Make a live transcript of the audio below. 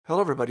Hello,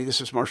 everybody. This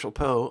is Marshall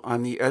Poe.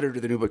 I'm the editor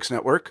of the New Books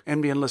Network.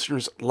 NBN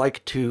listeners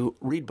like to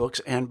read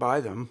books and buy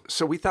them.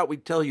 So we thought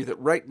we'd tell you that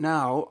right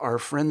now, our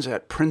friends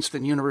at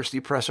Princeton University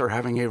Press are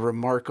having a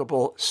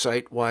remarkable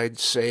site-wide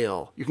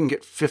sale. You can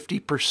get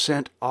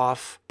 50%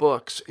 off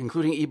books,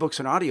 including ebooks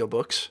and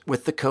audiobooks,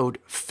 with the code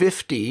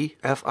 50,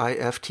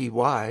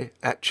 F-I-F-T-Y,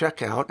 at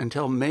checkout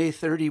until May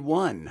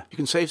 31. You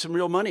can save some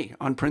real money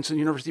on Princeton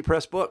University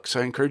Press books.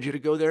 I encourage you to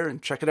go there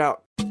and check it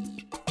out.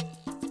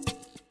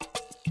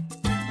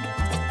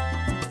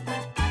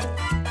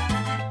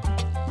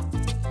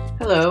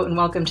 Hello, and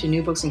welcome to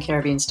New Books in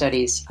Caribbean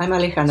Studies. I'm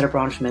Alejandra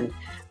Bronfman.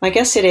 My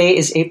guest today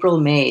is April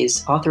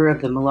Mayes, author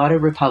of The Mulatto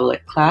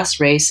Republic, Class,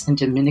 Race, and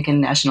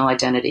Dominican National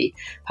Identity,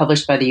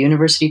 published by the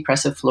University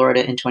Press of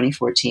Florida in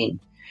 2014.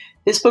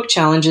 This book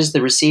challenges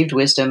the received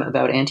wisdom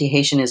about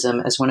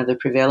anti-Haitianism as one of the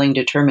prevailing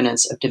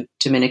determinants of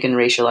Dominican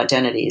racial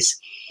identities.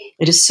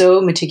 It is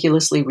so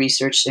meticulously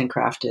researched and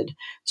crafted,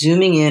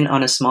 zooming in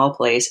on a small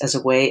place as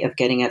a way of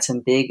getting at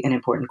some big and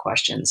important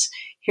questions.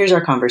 Here's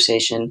our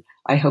conversation.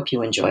 I hope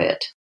you enjoy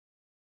it.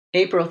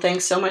 April,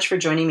 thanks so much for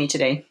joining me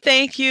today.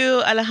 Thank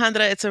you,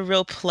 Alejandra. It's a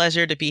real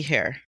pleasure to be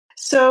here.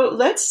 So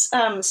let's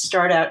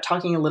start out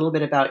talking a little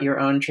bit about your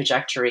own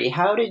trajectory.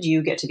 How did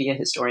you get to be a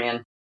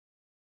historian?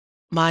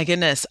 My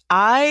goodness,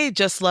 I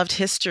just loved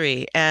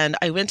history, and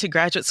I went to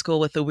graduate school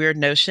with the weird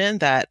notion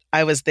that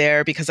I was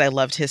there because I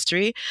loved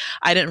history.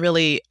 I didn't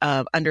really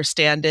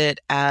understand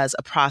it as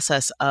a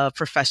process of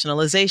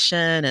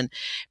professionalization and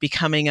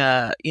becoming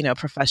a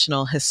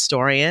professional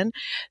historian.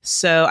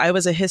 So I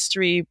was a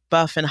history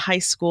buff in high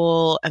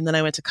school, and then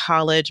I went to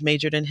college,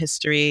 majored in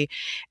history,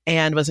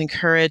 and was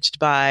encouraged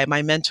by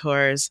my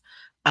mentors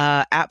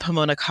at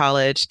Pomona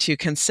College to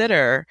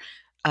consider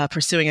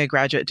pursuing a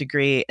graduate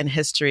degree in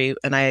history,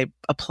 and I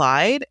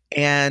applied,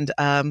 and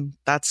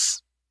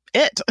that's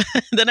it.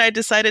 Then I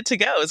decided to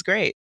go. It was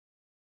great.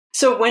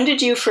 So when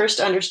did you first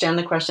understand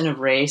the question of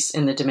race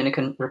in the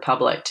Dominican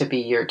Republic to be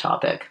your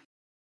topic?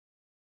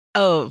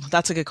 Oh,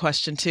 that's a good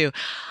question too.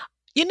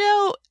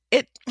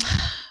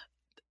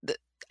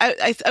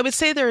 I would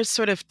say there's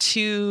sort of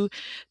two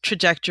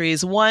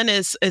trajectories. One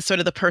is sort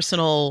of the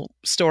personal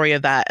story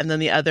of that, and then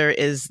the other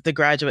is the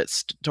graduate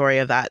story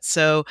of that.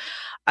 So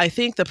I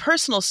think the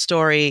personal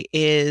story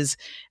is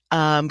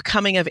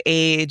coming of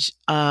age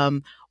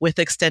with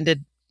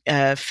extended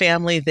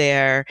family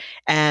there,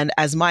 and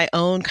as my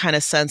own kind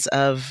of sense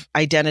of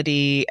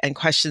identity and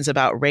questions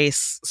about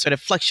race sort of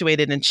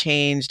fluctuated and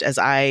changed as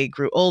I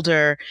grew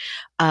older,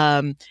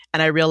 and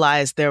I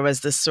realized there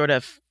was this sort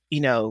of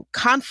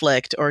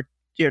conflict or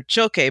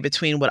choke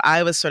between what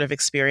I was sort of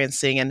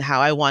experiencing and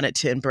how I wanted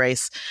to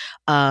embrace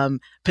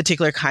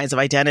particular kinds of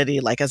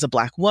identity, like as a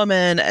Black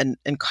woman.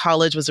 And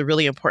college was a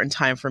really important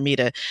time for me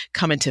to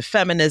come into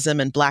feminism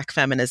and Black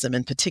feminism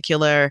in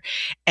particular.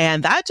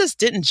 And that just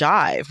didn't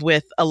jive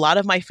with a lot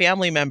of my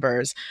family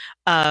members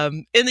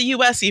in the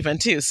US even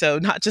too. So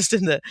not just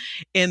in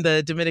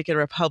the Dominican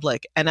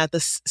Republic. And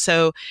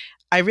so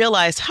I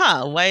realized,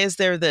 why is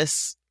there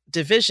this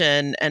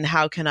division, and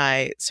how can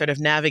I sort of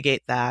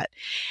navigate that?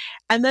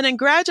 And then in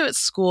graduate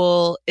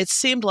school, it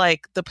seemed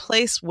like the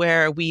place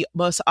where we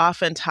most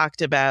often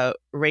talked about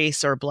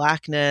race or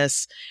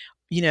Blackness,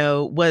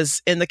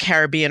 was in the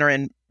Caribbean or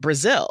in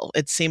Brazil.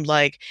 It seemed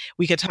like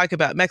we could talk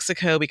about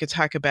Mexico, we could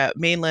talk about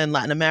mainland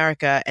Latin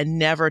America, and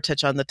never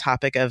touch on the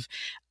topic of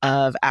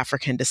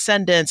African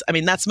descendants. I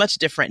mean, that's much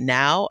different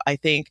now, I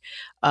think,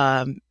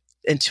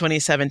 in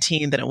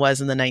 2017 than it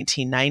was in the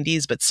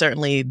 1990s, but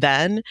certainly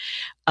then.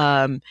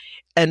 And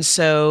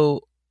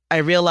so I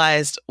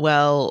realized,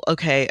 well,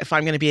 okay, if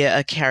I'm going to be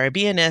a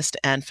Caribbeanist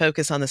and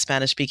focus on the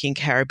Spanish-speaking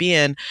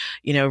Caribbean,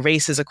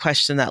 race is a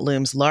question that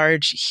looms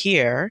large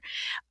here.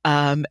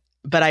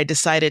 But I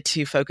decided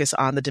to focus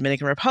on the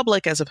Dominican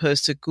Republic as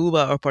opposed to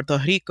Cuba or Puerto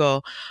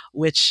Rico,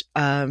 which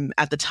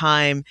at the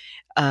time,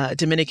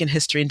 Dominican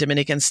history and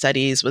Dominican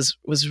studies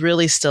was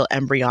really still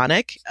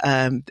embryonic.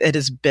 It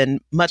has been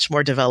much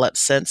more developed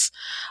since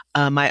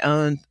my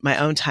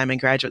own time in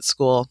graduate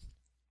school.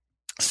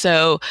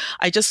 So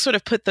I just sort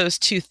of put those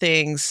two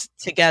things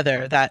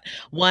together, that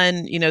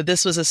one,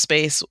 this was a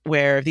space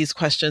where these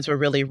questions were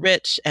really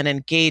rich and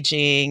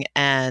engaging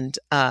and,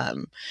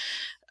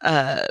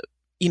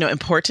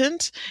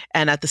 important.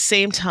 And at the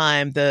same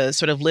time, the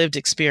sort of lived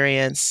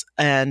experience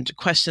and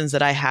questions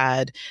that I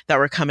had that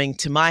were coming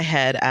to my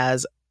head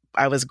as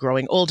I was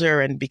growing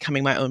older and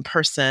becoming my own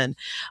person.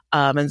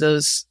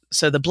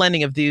 So the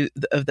blending of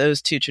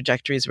those two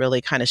trajectories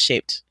really kind of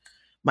shaped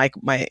my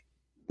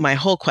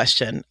whole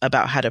question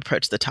about how to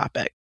approach the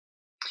topic.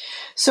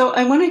 So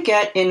I want to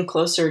get in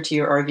closer to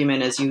your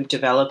argument as you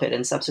develop it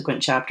in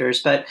subsequent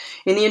chapters, but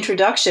in the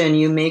introduction,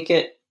 you make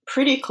it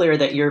pretty clear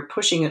that you're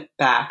pushing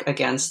back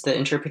against the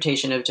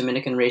interpretation of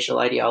Dominican racial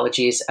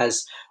ideologies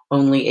as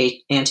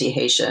only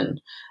anti-Haitian.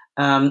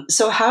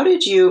 So how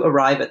did you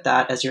arrive at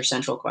that as your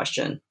central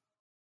question?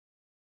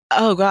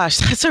 Oh gosh,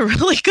 that's a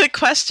really good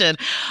question.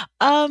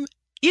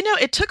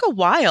 It took a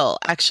while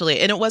actually,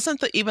 and it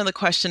wasn't even the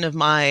question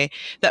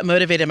that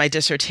motivated my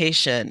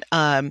dissertation.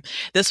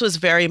 This was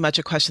very much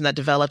a question that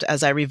developed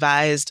as I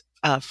revised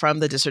from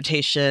the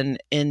dissertation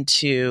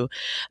into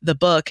the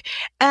book.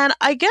 And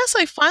I guess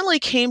I finally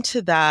came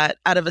to that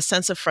out of a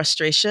sense of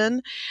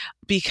frustration,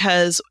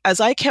 because as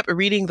I kept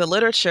reading the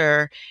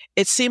literature,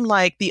 it seemed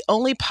like the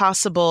only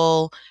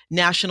possible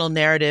national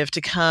narrative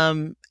to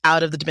come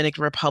out of the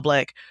Dominican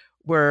Republic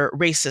were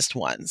racist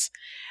ones.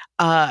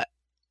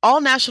 All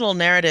national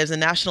narratives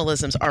and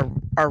nationalisms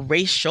are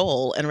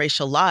racial and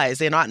racialized.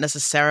 They're not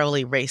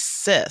necessarily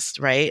racist,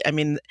 right? I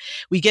mean,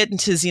 we get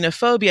into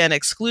xenophobia and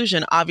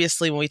exclusion,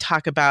 obviously, when we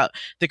talk about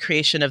the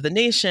creation of the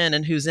nation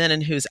and who's in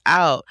and who's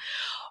out.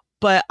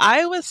 But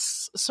I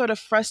was sort of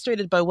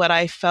frustrated by what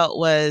I felt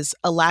was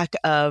a lack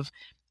of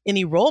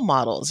any role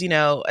models.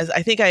 As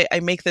I think I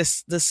make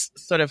this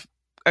sort of,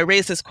 I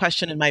raise this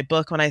question in my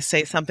book when I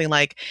say something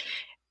like,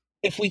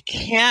 if we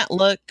can't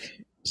look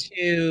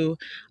to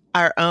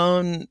our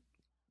own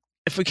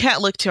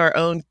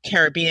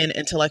Caribbean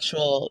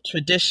intellectual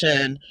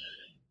tradition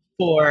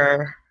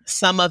for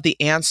some of the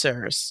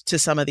answers to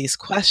some of these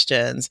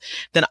questions,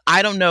 then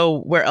I don't know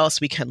where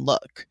else we can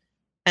look.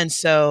 And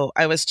so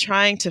I was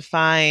trying to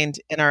find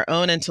in our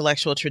own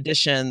intellectual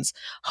traditions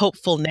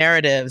hopeful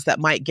narratives that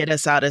might get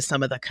us out of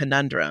some of the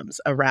conundrums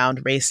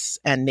around race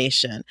and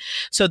nation.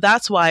 So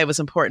that's why it was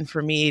important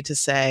for me to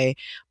say,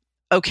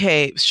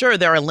 okay, sure,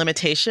 there are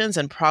limitations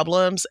and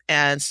problems,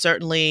 and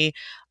certainly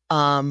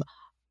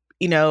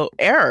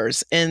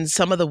errors in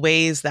some of the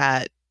ways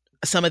that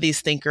some of these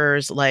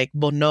thinkers like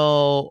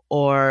Bonneau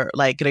or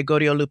like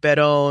Gregorio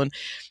Luperón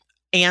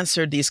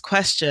answered these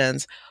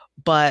questions.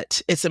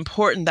 But it's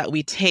important that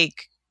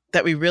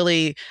we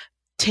really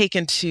take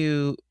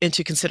into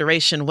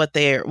consideration what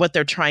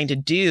they're trying to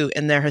do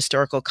in their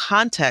historical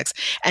context,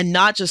 and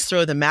not just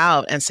throw them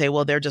out and say,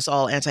 well, they're just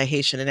all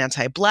anti-Haitian and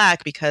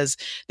anti-Black because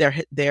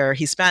they're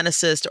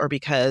Hispanicist, or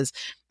because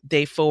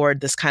they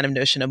forward this kind of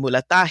notion of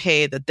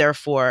mulataje, that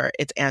therefore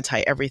it's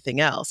anti-everything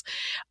else.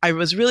 I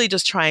was really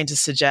just trying to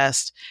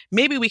suggest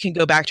maybe we can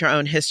go back to our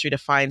own history to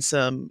find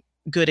some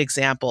good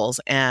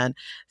examples and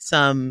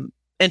some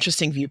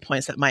interesting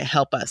viewpoints that might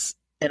help us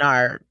in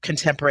our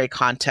contemporary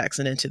context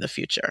and into the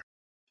future.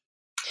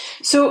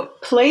 So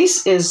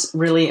place is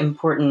really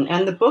important,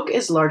 and the book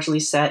is largely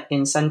set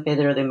in San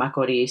Pedro de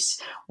Macorís.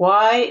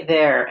 Why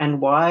there,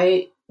 and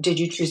why did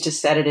you choose to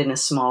set it in a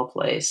small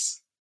place?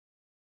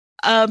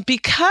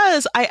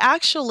 Because I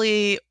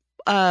actually,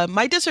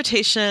 my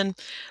dissertation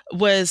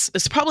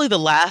is probably the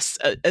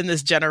last in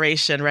this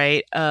generation,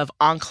 right, of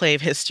enclave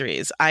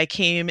histories. I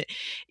came,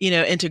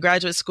 into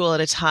graduate school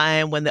at a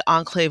time when the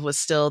enclave was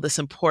still this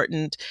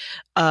important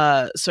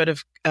sort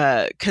of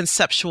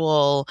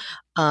conceptual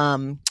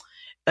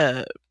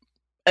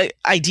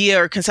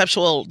idea or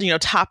conceptual,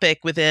 topic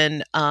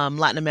within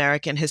Latin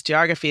American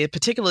historiography,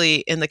 particularly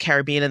in the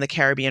Caribbean and the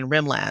Caribbean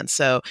rimland.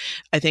 So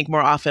I think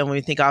more often when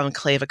we think of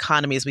enclave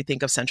economies, we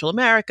think of Central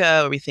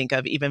America, or we think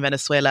of even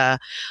Venezuela,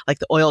 like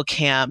the oil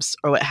camps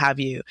or what have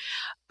you.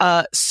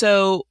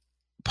 So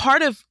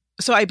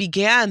I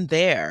began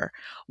there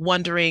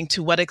wondering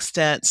to what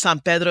extent San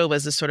Pedro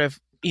was this sort of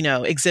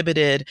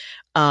exhibited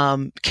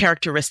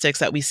characteristics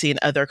that we see in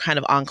other kind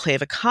of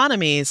enclave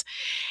economies,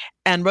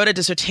 and wrote a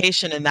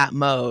dissertation in that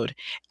mode.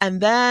 And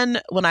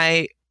then when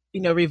I,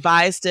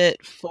 revised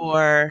it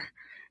for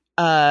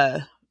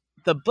the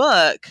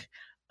book,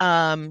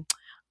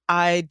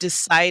 I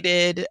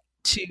decided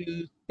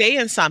to stay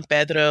in San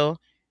Pedro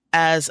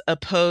as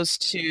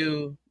opposed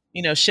to,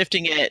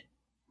 shifting it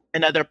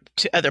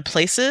to other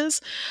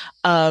places,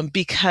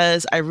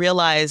 because I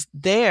realized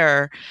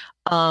there,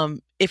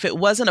 if it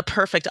wasn't a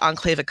perfect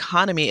enclave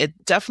economy,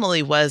 it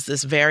definitely was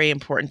this very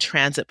important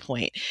transit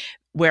point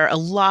where a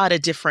lot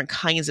of different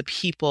kinds of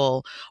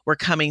people were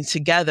coming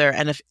together.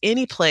 And if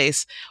any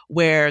place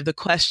where the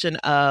question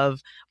of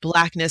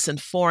Blackness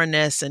and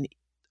foreignness and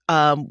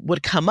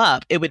would come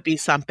up, it would be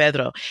San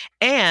Pedro.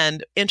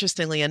 And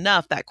interestingly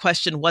enough, that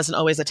question wasn't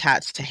always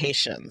attached to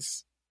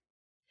Haitians.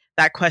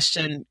 That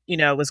question,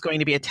 was going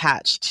to be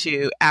attached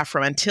to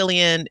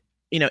Afro-Antillean,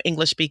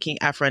 English-speaking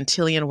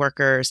Afro-Antillean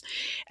workers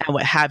and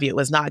what have you. It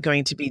was not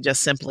going to be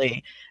just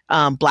simply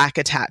Black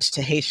attached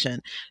to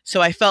Haitian. So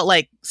I felt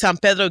like San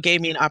Pedro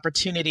gave me an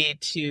opportunity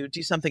to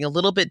do something a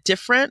little bit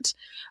different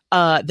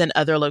than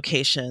other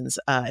locations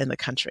in the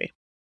country.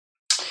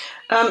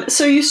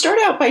 So you start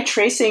out by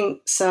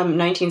tracing some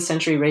 19th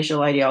century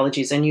racial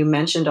ideologies, and you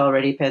mentioned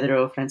already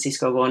Pedro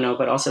Francisco Bono,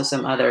 but also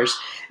some others.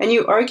 And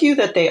you argue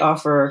that they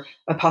offer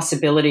a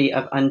possibility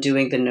of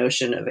undoing the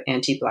notion of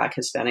anti-Black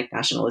Hispanic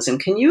nationalism.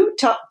 Can you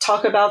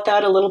talk about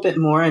that a little bit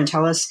more and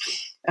tell us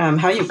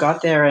how you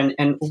got there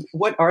and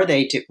what are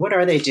they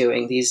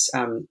doing,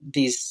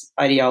 these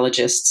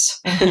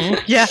ideologists?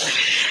 Mm-hmm. Yeah.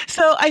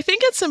 So I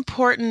think it's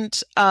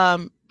important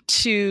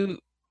to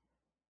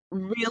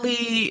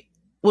really,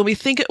 when we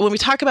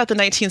talk about the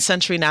 19th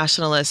century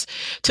nationalists,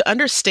 to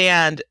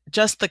understand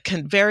just the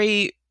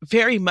very,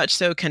 very much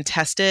so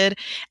contested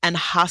and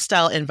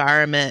hostile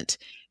environment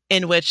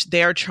in which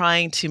they're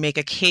trying to make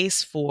a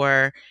case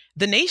for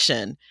the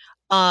nation.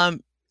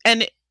 And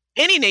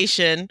any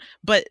nation,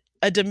 but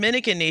a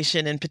Dominican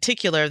nation in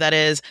particular, that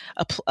is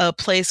a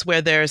place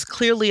where there's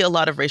clearly a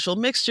lot of racial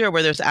mixture,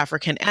 where there's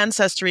African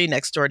ancestry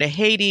next door to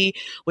Haiti,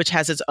 which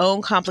has its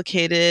own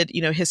complicated,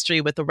 history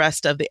with the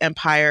rest of the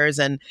empires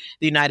and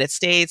the United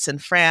States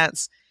and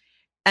France.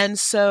 And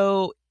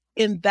so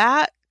in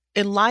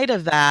light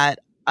of that,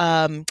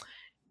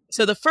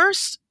 so the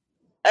first,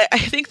 I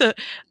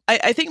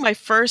think my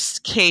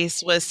first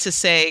case was to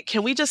say,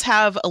 can we just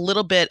have a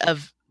little bit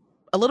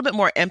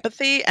more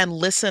empathy and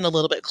listen a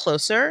little bit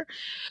closer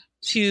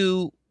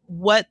to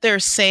what they're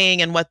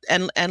saying and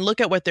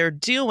look at what they're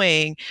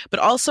doing, but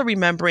also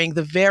remembering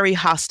the very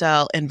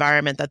hostile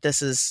environment that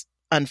this is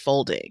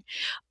unfolding.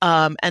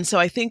 And so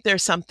I think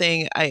there's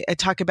something I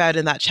talk about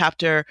in that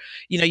chapter.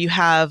 You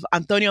have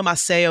Antonio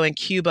Maceo in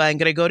Cuba and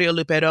Gregorio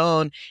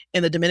Luperon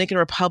in the Dominican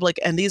Republic.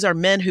 And these are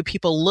men who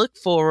people look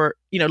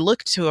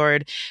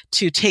toward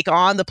to take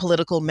on the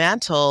political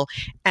mantle.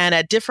 And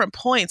at different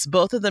points,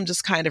 both of them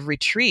just kind of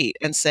retreat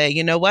and say,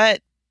 you know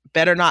what?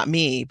 Better not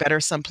me,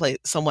 better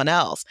someone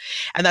else.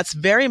 And that's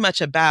very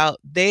much about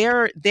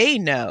they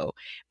know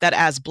that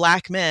as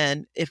Black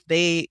men, if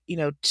they,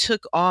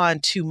 took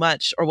on too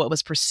much or what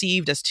was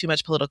perceived as too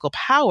much political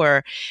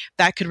power,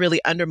 that could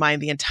really undermine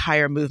the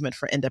entire movement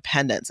for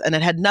independence. And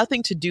it had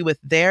nothing to do with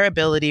their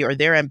ability or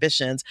their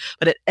ambitions,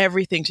 but it had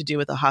everything to do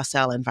with the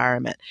hostile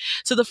environment.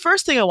 So the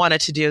first thing I wanted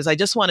to do is I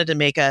just wanted to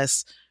make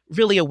us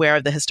really aware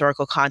of the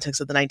historical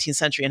context of the 19th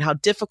century and how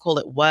difficult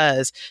it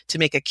was to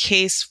make a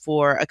case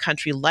for a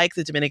country like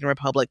the Dominican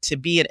Republic to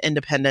be an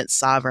independent,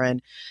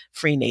 sovereign,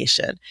 free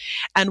nation.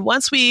 And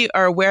once we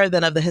are aware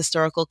then of the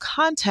historical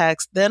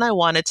context, then I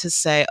wanted to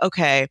say,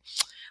 okay,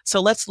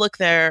 so let's look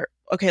at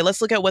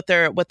what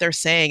they're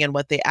saying and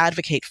what they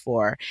advocate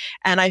for.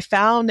 And I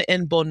found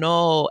in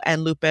Bonneau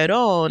and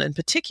Luperon in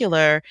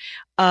particular,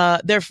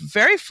 they're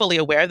very fully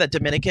aware that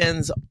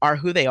Dominicans are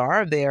who they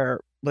are. They're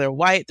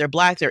white, they're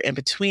Black, they're in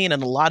between,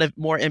 and a lot of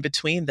more in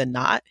between than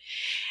not.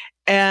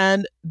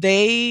 And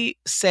they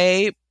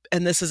say,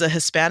 and this is a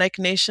Hispanic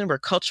nation, we're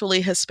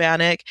culturally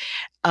Hispanic.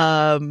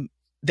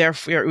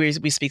 Therefore,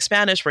 we speak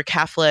Spanish, we're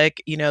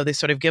Catholic. They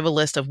sort of give a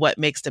list of what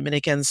makes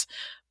Dominicans,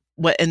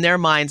 what in their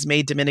minds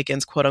made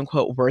Dominicans, quote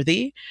unquote,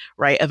 worthy,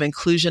 right, of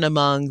inclusion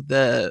among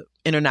the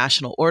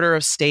International Order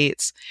of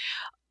States.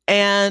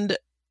 And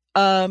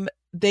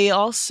they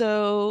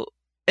also,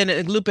 and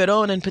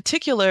Luperon in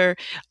particular,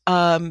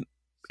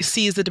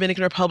 sees the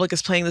Dominican Republic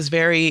as playing this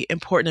very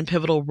important and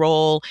pivotal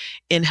role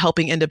in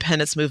helping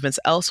independence movements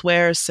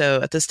elsewhere.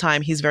 So at this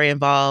time, he's very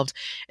involved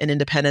in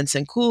independence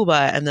in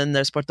Cuba, and then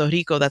there's Puerto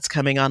Rico that's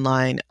coming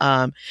online,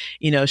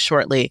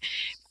 shortly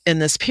in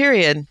this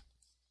period.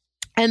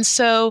 And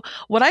so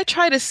what I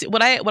try to see,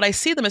 what I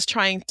see them as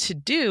trying to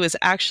do is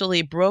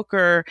actually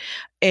broker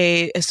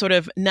a sort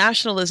of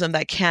nationalism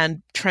that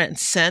can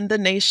transcend the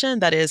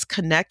nation, that is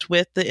connect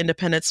with the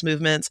independence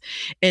movements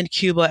in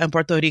Cuba and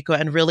Puerto Rico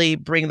and really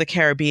bring the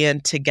Caribbean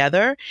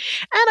together.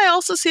 And I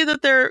also see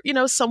that they're,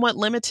 somewhat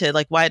limited.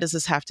 Like, why does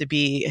this have to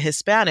be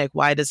Hispanic?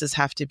 Why does this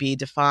have to be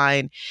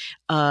defined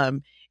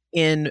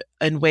in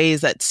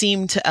ways that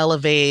seem to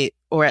elevate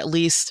or at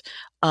least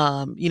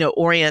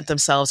orient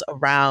themselves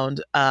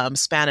around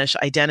Spanish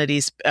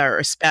identities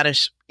or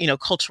Spanish,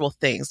 cultural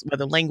things,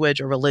 whether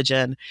language or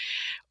religion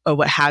or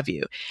what have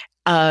you.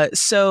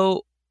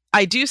 So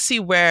I do see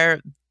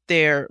where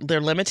they're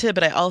limited,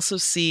 but I also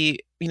see,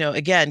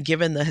 again,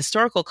 given the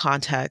historical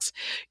context,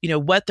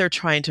 what they're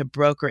trying to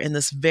broker in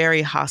this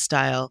very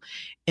hostile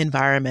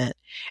environment.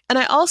 And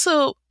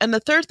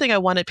the third thing I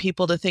wanted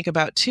people to think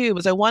about too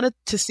was I wanted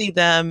to see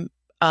them,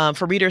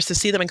 for readers to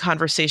see them in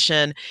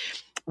conversation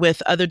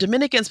with other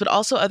Dominicans, but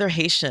also other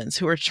Haitians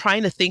who are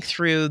trying to think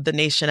through the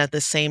nation at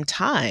the same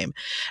time.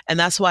 And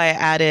that's why I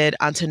added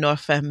Antenor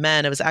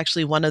Fermen. It was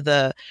actually one of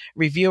the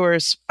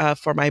reviewers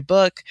for my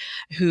book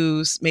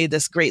who's made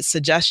this great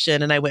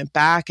suggestion. And I went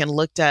back and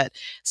looked at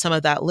some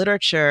of that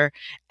literature.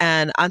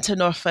 And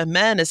Antenor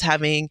Fermen is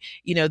having,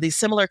 these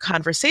similar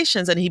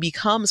conversations, and he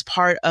becomes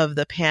part of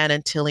the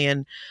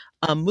Pan-Antillean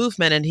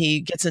movement. And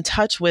he gets in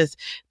touch with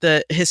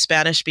his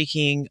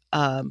Spanish-speaking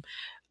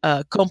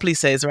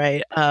cómplices,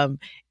 right?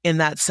 In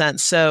that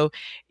sense. So,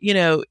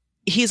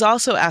 he's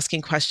also asking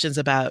questions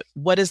about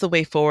what is the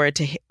way forward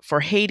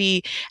for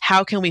Haiti?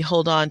 How can we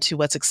hold on to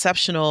what's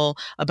exceptional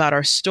about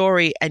our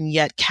story and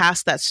yet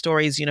cast that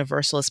story as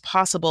universal as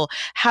possible?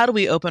 How do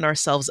we open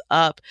ourselves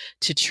up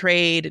to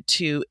trade,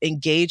 to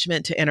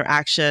engagement, to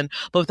interaction,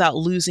 but without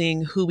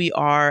losing who we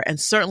are, and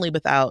certainly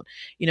without,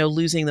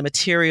 losing the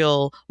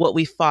material, what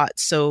we fought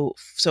so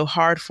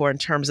hard for in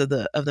terms of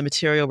the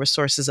material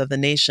resources of the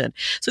nation.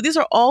 So these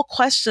are all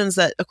questions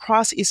that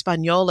across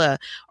Hispaniola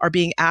are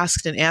being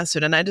asked and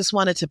answered. And I just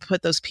wanted to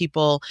put those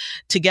people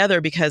together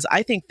because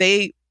I think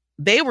they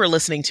were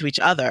listening to each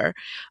other,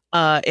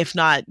 if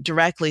not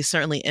directly,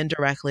 certainly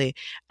indirectly.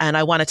 And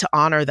I wanted to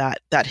honor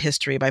that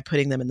history by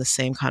putting them in the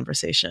same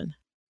conversation.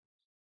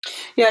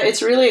 Yeah,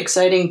 it's really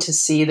exciting to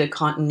see the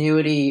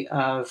continuity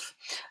of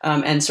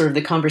and sort of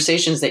the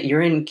conversations that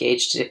you're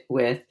engaged in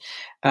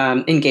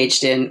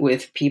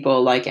with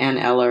people like Anne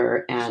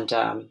Eller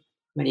and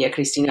Maria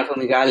Cristina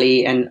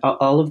Fumagalli and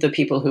all of the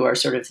people who are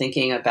sort of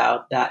thinking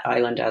about that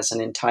island as an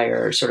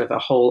entire sort of a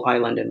whole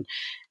island and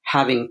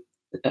having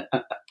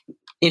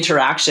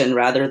interaction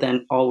rather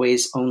than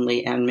always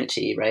only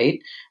enmity,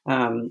 right?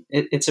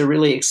 It's a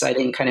really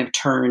exciting kind of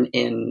turn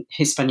in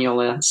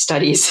Hispaniola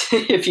studies,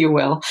 if you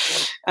will.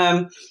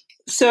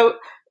 So,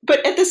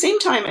 but at the same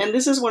time, and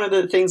this is one of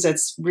the things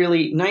that's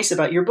really nice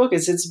about your book,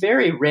 is it's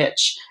very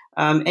rich.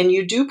 And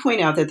you do point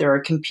out that there are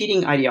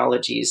competing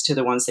ideologies to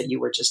the ones that you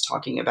were just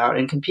talking about,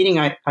 and competing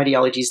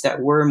ideologies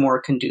that were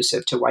more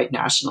conducive to white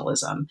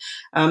nationalism.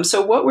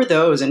 So what were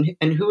those, and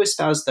who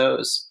espoused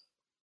those?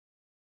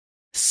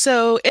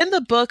 So in the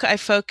book, I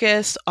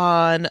focus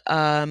on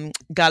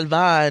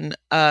Galvan,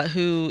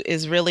 who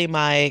is really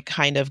my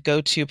kind of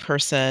go-to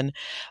person.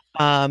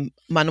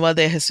 Manuel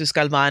de Jesus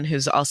Galvan,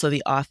 who's also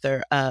the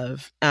author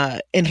of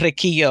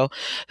Enriquillo,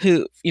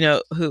 who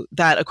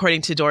that,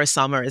 according to Doris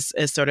Sommer, is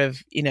sort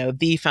of,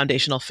 the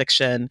foundational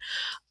fiction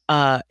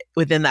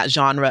within that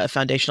genre of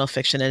foundational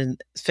fiction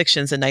and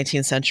fictions in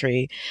 19th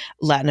century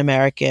Latin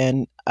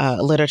American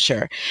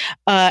literature.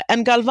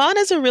 And Galvan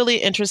is a really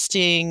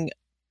interesting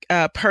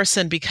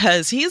person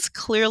because he's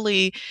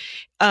clearly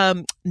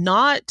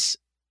not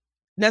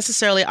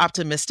necessarily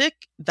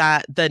optimistic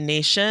that the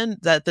nation,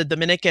 that the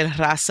Dominican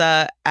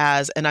raza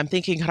and I'm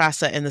thinking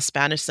raza in the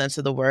Spanish sense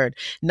of the word,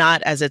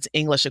 not as its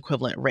English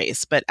equivalent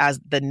race, but as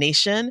the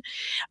nation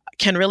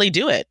can really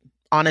do it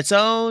on its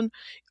own,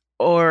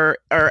 or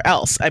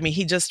else. I mean,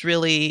 he just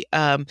really,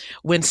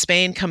 when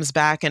Spain comes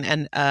back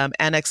and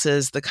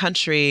annexes the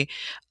country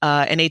in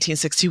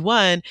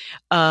 1861,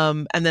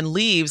 and then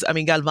leaves, I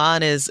mean,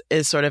 Galvan is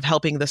sort of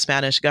helping the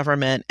Spanish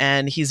government,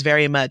 and he's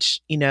very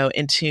much,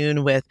 in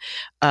tune with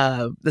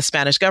the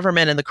Spanish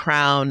government and the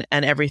crown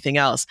and everything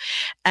else.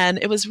 And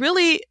it was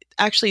really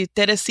actually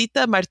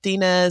Teresita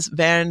Martinez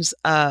Verne's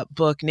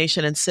book,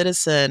 Nation and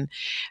Citizen,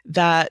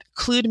 that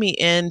clued me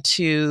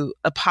into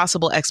a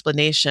possible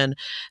explanation.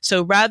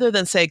 So rather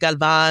than say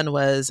Galvan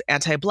was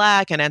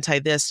anti-Black and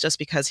anti-this just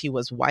because he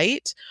was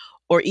white,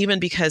 or even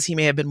because he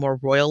may have been more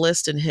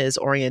royalist in his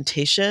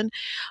orientation,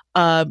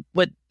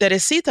 what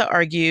Teresita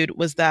argued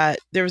was that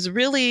there was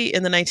really,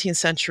 in the 19th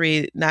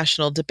century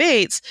national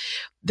debates,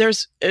 there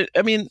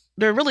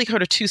are really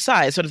kind of two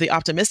sides, sort of the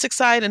optimistic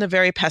side and a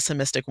very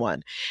pessimistic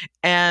one.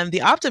 And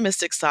the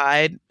optimistic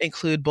side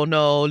include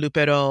Bonneau,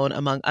 Luperon,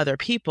 among other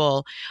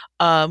people,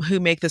 who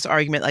make this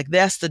argument like,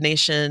 yes, the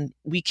nation,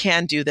 we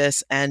can do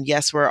this, and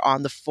yes, we're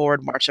on the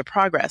forward march of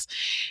progress.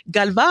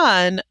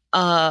 Galvan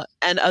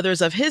and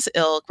others of his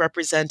ilk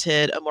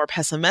represented a more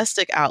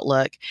pessimistic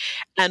outlook.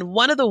 And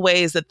one of the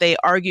ways that they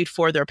argued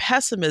for their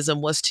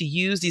pessimism was to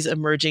use these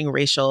emerging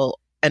racial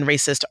and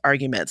racist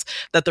arguments,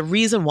 that the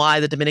reason why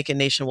the Dominican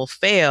nation will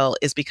fail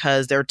is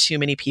because there are too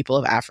many people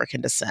of African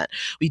descent.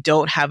 We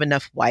don't have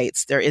enough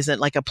whites. There isn't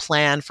like a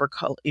plan for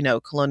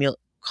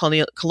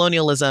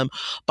colonialism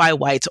by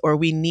whites, or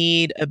we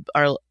need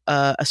a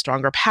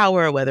stronger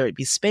power, whether it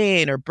be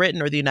Spain or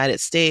Britain or the United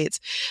States,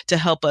 to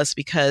help us,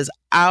 because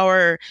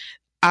our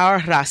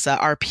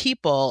raza, our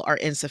people, are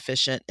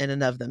insufficient in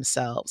and of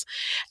themselves.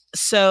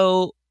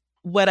 So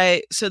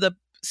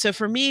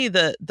for me,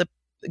 the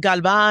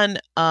Galvan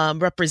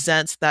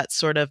represents that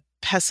sort of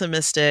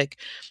pessimistic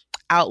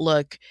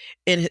outlook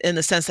in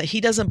the sense that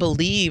he doesn't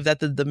believe that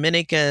the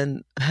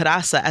Dominican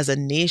raza as a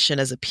nation,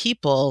 as a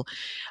people,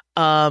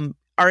 are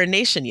a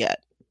nation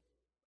yet,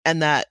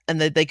 and that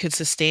they could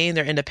sustain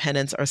their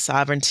independence or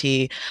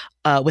sovereignty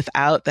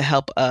without the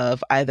help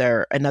of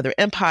either another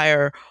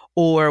empire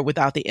or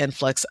without the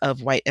influx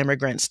of white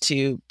immigrants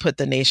to put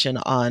the nation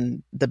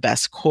on the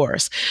best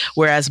course.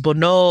 Whereas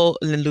Bonneau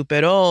and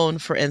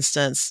Luperon, for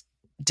instance,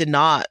 did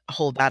not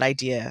hold that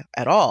idea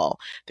at all.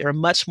 They were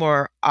much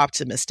more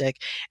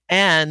optimistic,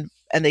 and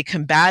they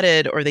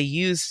combated, or they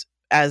used,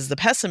 as the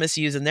pessimists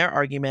use in their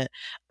argument,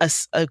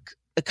 a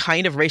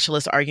kind of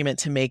racialist argument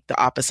to make the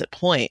opposite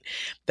point,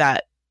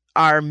 that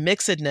our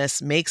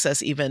mixedness makes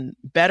us even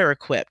better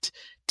equipped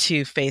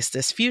to face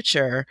this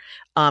future,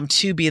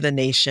 to be the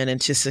nation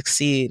and to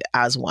succeed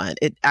as one.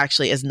 It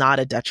actually is not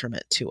a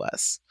detriment to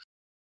us.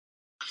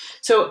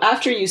 So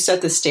after you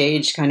set the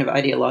stage kind of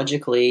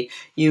ideologically,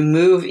 you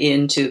move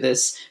into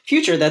this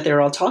future that they're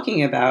all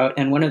talking about.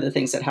 And one of the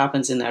things that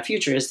happens in that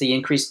future is the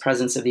increased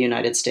presence of the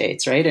United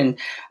States, right? And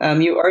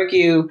you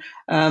argue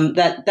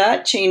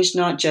that changed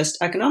not just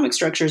economic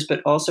structures,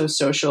 but also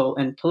social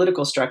and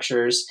political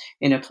structures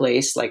in a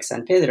place like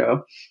San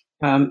Pedro.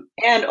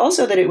 And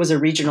also that it was a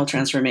regional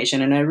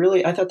transformation. And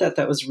I thought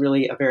that was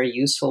really a very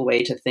useful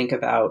way to think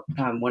about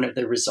one of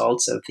the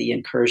results of the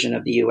incursion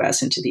of the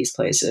U.S. into these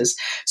places.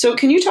 So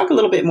can you talk a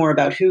little bit more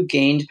about who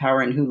gained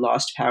power and who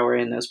lost power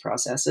in those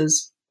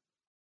processes?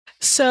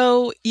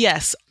 So,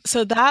 yes.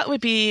 So that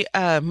would be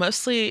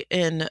mostly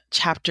in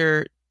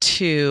chapter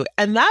 2.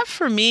 And that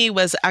for me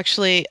was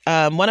actually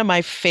one of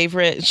my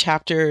favorite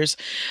chapters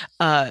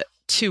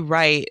to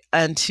write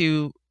and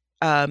to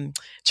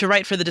to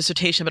write for the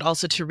dissertation, but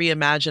also to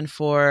reimagine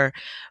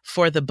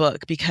for the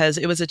book, because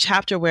it was a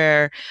chapter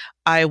where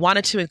I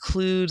wanted to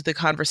include the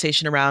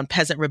conversation around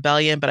peasant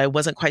rebellion, but I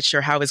wasn't quite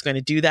sure how I was going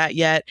to do that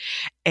yet.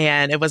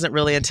 And it wasn't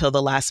really until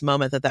the last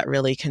moment that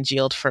really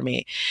congealed for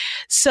me.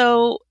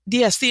 So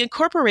yes, the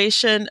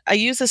incorporation, I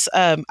use this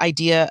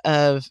idea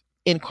of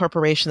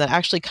incorporation that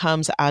actually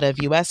comes out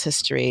of U.S.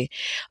 history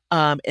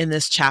in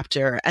this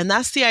chapter. And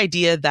that's the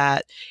idea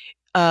that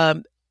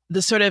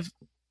the sort of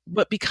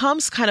what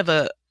becomes kind of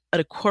a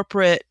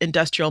corporate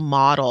industrial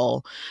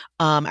model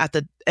at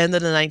the end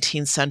of the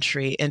 19th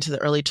century into the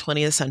early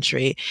 20th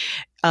century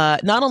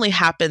not only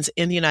happens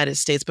in the United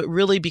States, but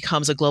really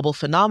becomes a global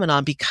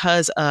phenomenon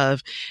because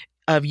of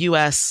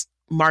U.S.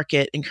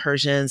 market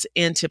incursions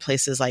into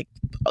places like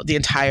the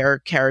entire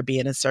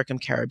Caribbean and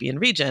circum-Caribbean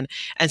region,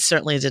 and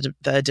certainly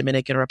the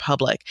Dominican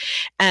Republic.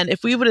 And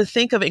if we were to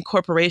think of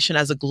incorporation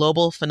as a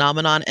global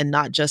phenomenon and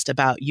not just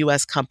about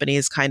U.S.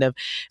 companies kind of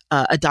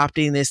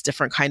adopting this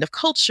different kind of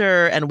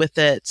culture, and with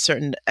it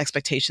certain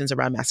expectations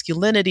around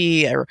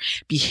masculinity or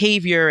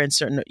behavior and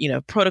certain,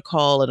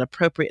 protocol and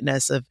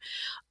appropriateness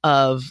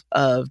of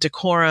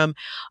decorum.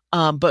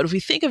 But if we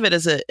think of it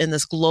as in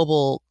this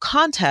global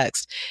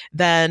context,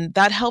 then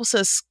that helps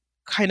us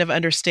kind of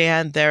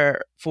understand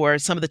for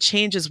some of the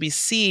changes we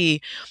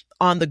see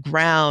on the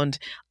ground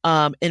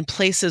in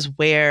places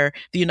where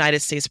the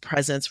United States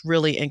presence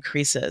really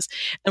increases.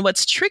 And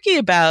what's tricky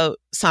about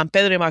San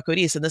Pedro de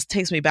Macorís, and this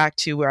takes me back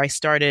to where I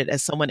started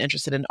as someone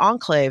interested in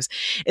enclaves,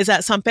 is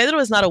that San Pedro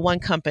is not a one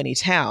company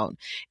town.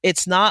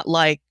 It's not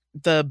like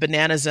the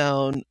Banana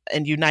Zone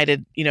and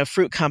United,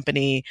 Fruit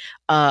Company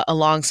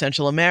along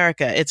Central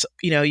America. It's,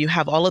 you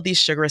have all of these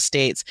sugar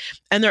estates,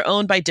 and they're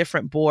owned by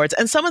different boards.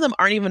 And some of them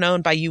aren't even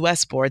owned by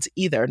U.S. boards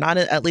either, not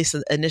at least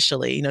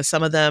initially.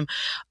 Some of them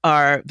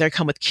they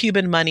come with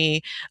Cuban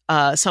money.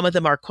 Some of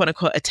them are quote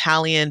unquote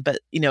Italian, but,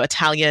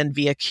 Italian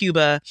via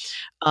Cuba.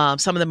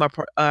 Some of them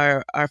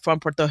are from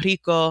Puerto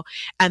Rico,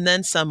 and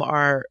then some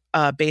are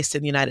based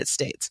in the United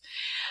States.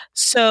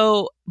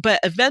 So, but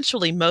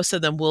eventually most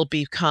of them will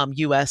become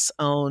U.S.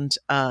 owned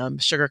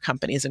sugar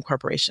companies and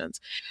corporations.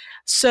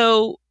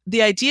 So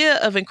the idea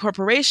of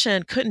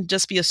incorporation couldn't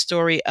just be a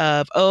story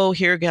of, oh,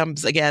 here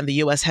comes again the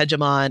U.S.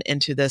 hegemon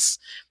into this,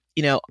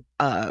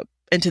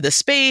 into the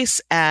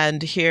space,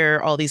 and here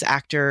are all these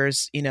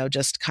actors,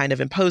 just kind of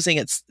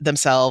imposing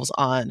themselves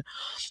on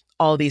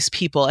all these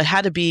people.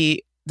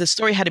 The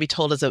story had to be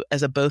told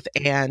as a both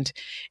and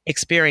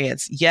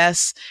experience.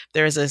 Yes,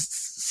 there is a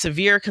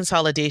severe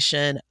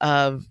consolidation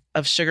of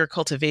sugar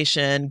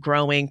cultivation,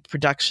 growing,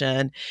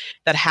 production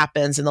that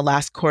happens in the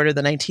last quarter of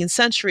the 19th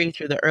century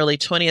through the early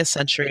 20th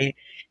century.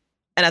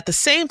 And at the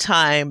same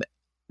time,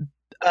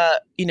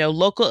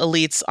 local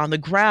elites on the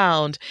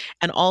ground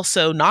and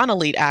also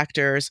non-elite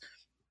actors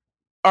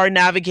are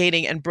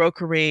navigating and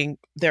brokering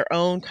their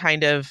own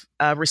kind of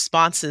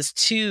responses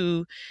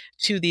to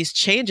these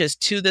changes,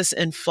 to this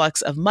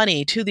influx of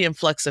money, to the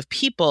influx of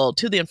people,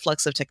 to the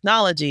influx of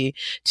technology,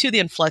 to the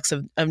influx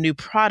of new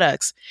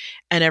products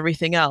and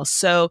everything else.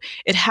 So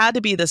it had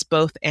to be this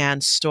both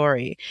and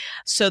story.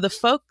 So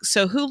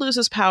who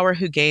loses power,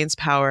 who gains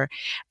power?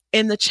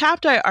 In the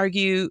chapter, I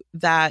argue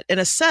that in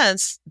a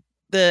sense,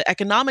 the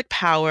economic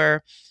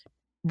power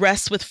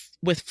rests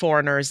with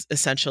foreigners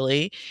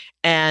essentially,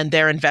 and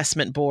their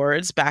investment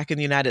boards back in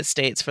the United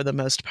States for the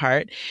most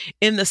part,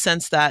 in the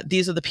sense that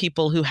these are the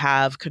people who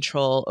have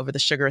control over the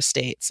sugar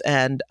estates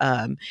and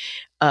land,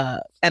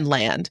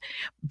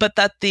 but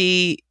that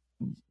the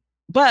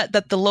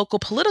local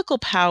political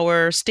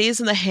power stays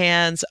in the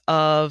hands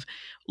of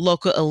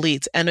local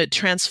elites, and it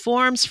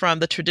transforms from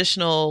the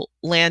traditional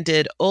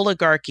landed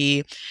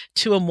oligarchy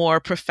to a more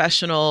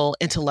professional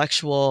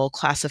intellectual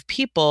class of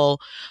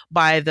people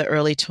by the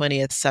early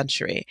 20th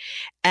century.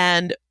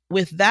 And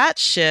with that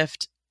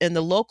shift in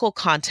the local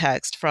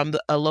context from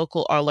a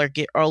local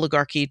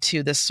oligarchy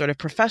to this sort of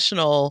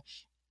professional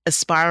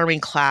aspiring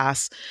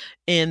class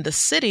in the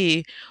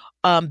city,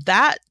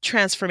 that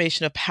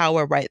transformation of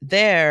power right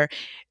there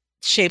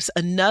shapes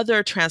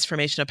another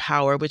transformation of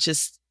power, which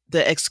is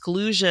the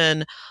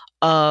exclusion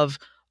of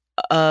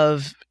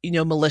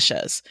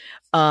militias,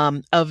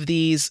 of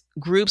these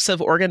groups of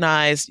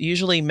organized,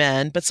 usually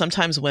men, but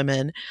sometimes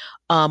women,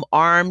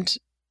 armed,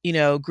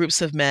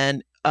 groups of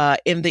men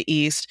in the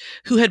East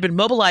who had been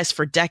mobilized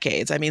for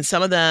decades. I mean,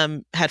 some of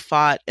them had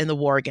fought in the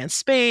war against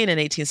Spain in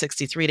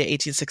 1863 to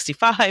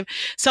 1865.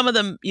 Some of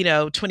them,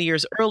 20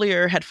 years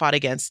earlier had fought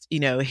against,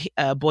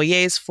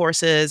 Boyer's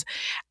forces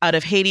out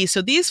of Haiti.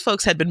 So these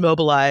folks had been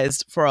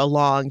mobilized for a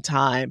long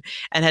time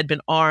and had been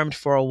armed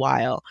for a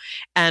while.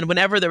 And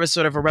whenever there was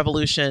sort of a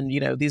revolution,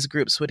 these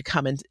groups would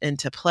come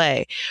into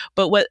play.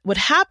 But what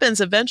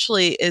happens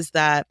eventually is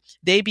that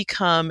they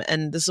become,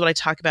 and this is what I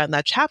talk about in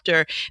that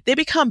chapter, they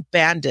become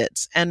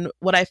bandits. And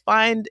what I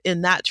find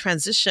in that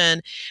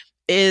transition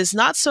is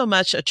not so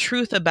much a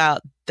truth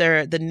about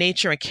the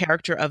nature and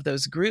character of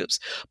those groups,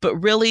 but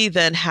really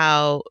then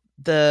how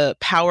the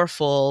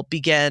powerful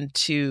began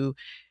to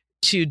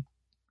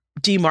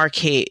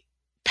demarcate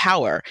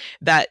power.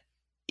 That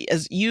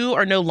as you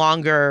are no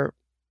longer,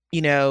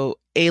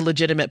 a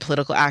legitimate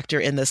political actor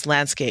in this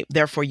landscape,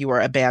 therefore you are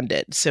a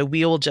bandit. So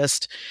we will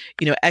just,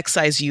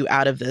 excise you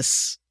out of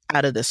this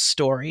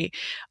story.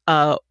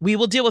 We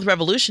will deal with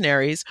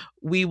revolutionaries.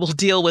 We will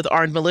deal with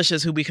armed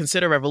militias who we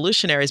consider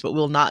revolutionaries, but we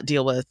will not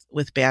deal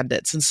with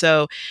bandits. And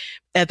so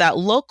at the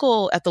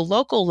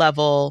local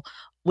level,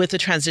 with the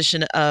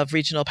transition of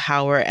regional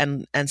power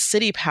and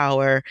city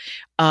power,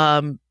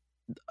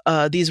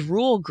 these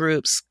rural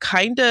groups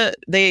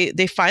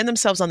they find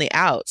themselves on the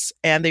outs,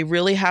 and they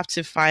really have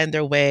to find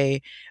their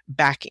way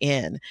back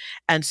in.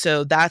 And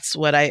so that's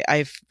what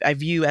I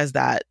view as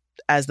that,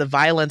 as the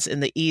violence in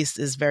the East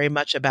is very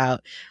much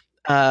about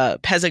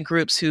peasant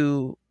groups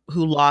who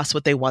lost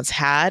what they once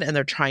had, and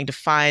they're trying to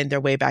find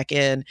their way back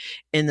in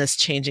this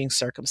changing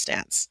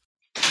circumstance.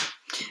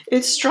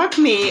 It struck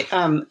me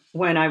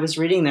when I was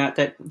reading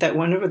that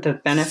one of the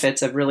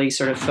benefits of really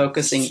sort of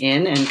focusing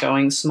in and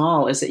going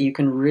small is that you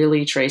can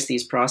really trace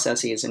these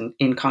processes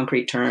in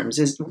concrete terms.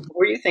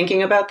 Were you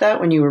thinking about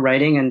that when you were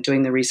writing and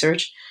doing the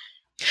research?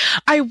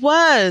 I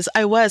was,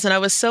 and I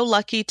was so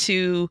lucky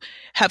to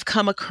have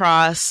come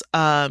across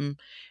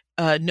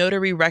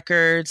notary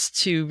records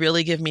to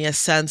really give me a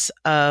sense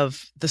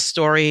of the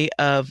story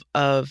of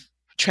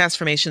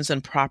transformations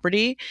in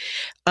property.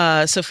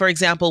 So, for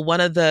example, one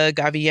of the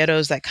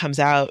Gavilleros that comes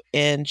out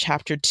in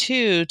chapter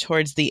 2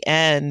 towards the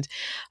end,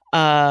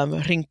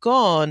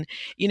 Rincon,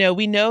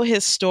 we know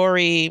his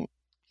story,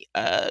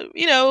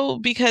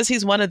 because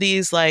he's one of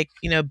these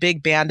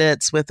big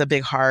bandits with a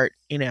big heart,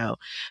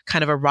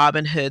 kind of a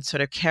Robin Hood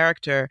sort of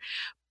character.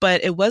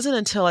 But it wasn't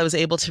until I was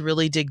able to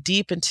really dig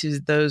deep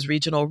into those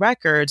regional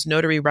records,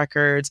 notary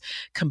records,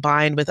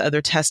 combined with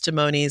other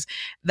testimonies,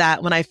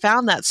 that when I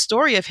found that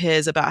story of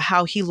his about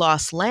how he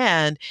lost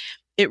land,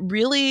 it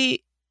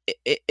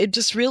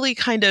just really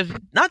kind of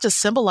not just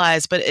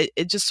symbolized, but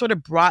it just sort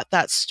of brought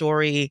that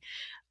story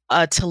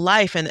to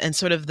life, and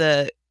sort of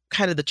the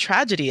kind of the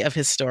tragedy of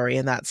his story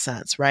in that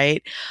sense,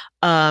 right?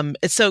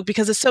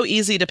 Because it's so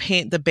easy to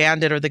paint the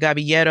bandit or the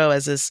gavillero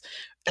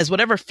as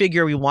whatever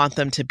figure we want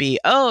them to be.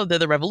 Oh, they're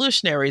the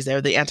revolutionaries, they're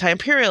the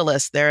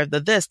anti-imperialists, they're the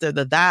this, they're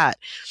the that.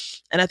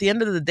 And at the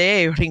end of the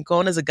day,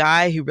 Rincon is a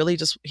guy who really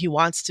he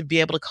wants to be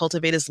able to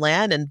cultivate his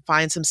land, and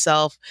finds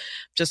himself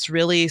just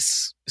really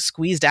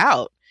squeezed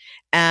out.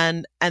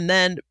 And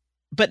then,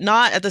 but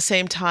not at the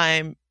same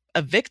time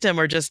a victim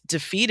or just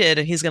defeated,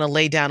 and he's going to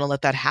lay down and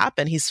let that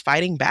happen. He's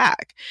fighting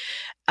back.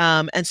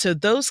 And so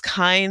those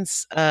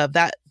kinds of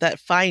that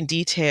fine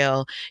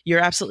detail,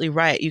 you're absolutely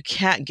right, you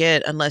can't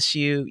get unless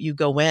you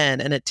go in.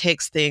 And it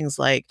takes things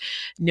like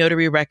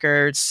notary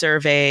records,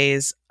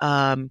 surveys,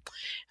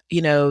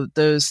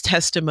 those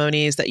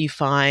testimonies that you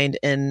find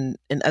in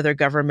other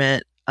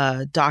government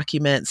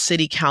documents,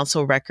 city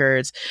council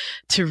records,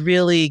 to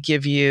really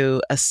give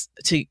you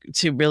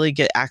to really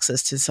get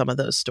access to some of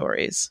those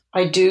stories.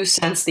 I do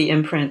sense the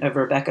imprint of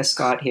Rebecca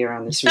Scott here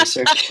on this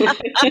research.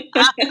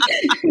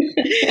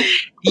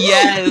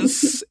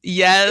 Yes.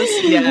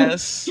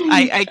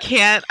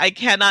 I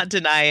cannot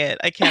deny it.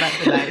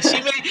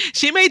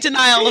 She may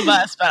deny all of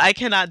us, but I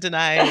cannot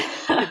deny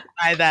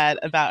that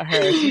about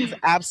her. She's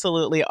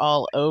absolutely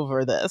all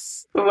over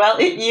this. Well,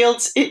 it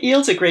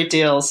yields a great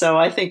deal. So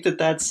I think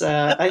that's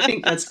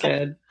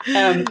good.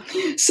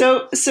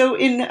 So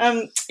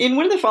in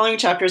one of the following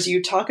chapters,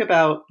 you talk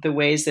about the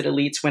ways that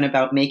elites went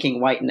about making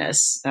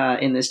whiteness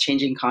in this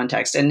changing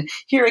context. And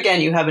here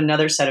again, you have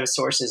another set of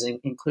sources,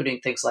 including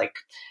things like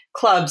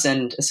clubs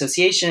and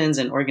associations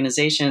and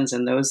organizations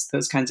and those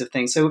kinds of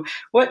things. So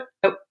what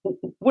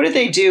did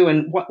they do,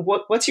 and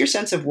what's your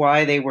sense of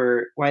why they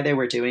were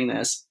doing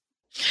this?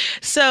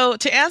 So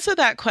to answer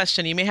that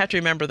question, you may have to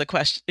remember the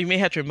question. You may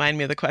have to remind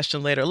me of the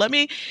question later. Let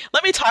me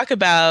talk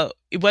about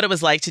what it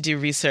was like to do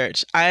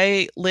research.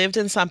 I lived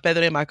in San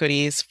Pedro de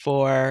Macorís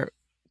for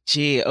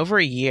over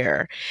a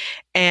year.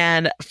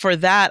 And for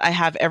that, I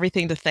have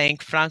everything to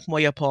thank Frank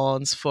Moya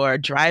Pons for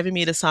driving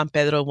me to San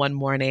Pedro one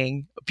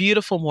morning,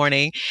 beautiful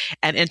morning,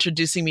 and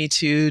introducing me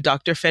to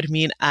Dr.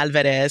 Fermin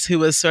Alvarez, who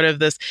was sort of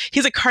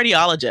he's a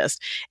cardiologist,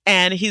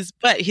 and he's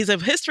a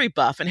history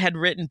buff and had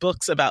written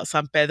books about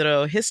San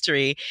Pedro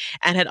history,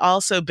 and had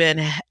also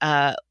been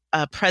a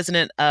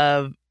president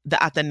of the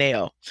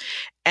Ateneo.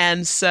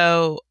 And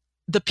so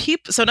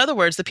in other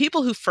words, the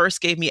people who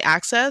first gave me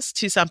access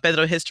to San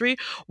Pedro history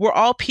were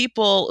all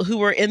people who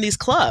were in these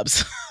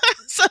clubs.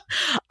 So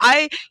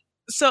I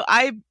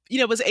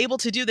was able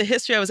to do the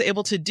history I was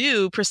able to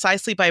do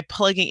precisely by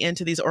plugging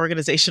into these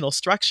organizational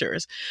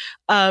structures.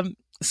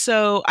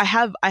 So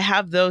I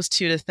have those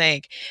two to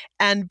thank.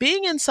 And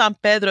being in San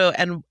Pedro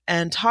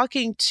and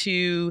talking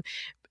to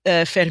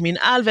Fermin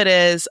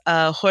Alvarez,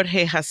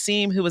 Jorge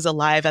Hassim, who was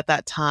alive at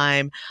that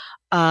time,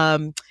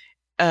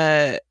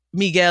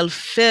 Miguel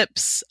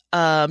Phipps,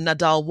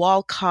 Nadal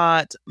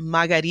Walcott,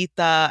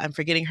 Margarita, I'm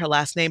forgetting her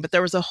last name, but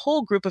there was a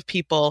whole group of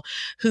people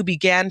who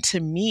began to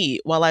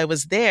meet while I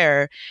was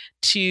there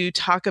to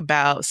talk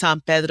about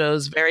San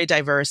Pedro's very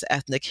diverse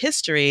ethnic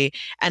history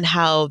and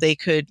how they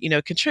could,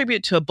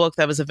 contribute to a book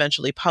that was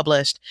eventually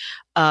published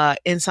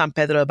in San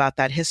Pedro about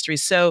that history.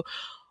 So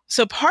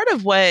so part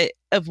of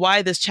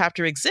why this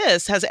chapter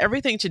exists has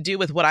everything to do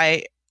with what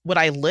I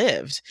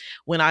lived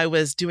when I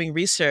was doing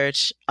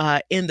research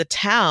in the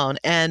town,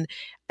 and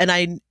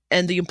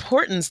the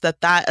importance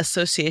that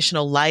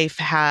associational life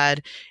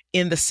had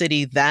in the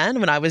city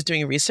then when I was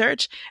doing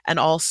research, and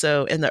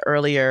also in the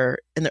earlier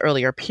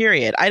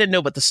period. I didn't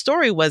know what the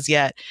story was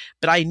yet,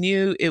 but I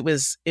knew it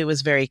was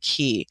very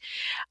key.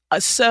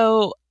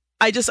 So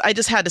I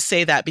just had to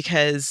say that,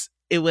 because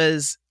it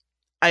was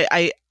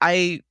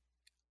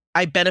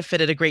I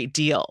benefited a great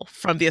deal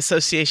from the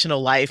associational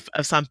life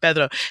of San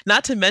Pedro.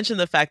 Not to mention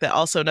the fact that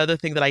also another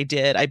thing that I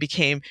did, I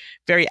became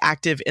very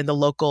active in the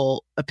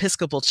local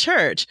Episcopal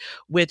church,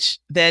 which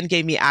then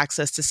gave me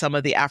access to some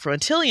of the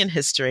Afro-Antillean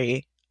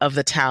history of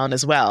the town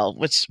as well,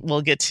 which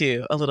we'll get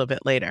to a little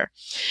bit later.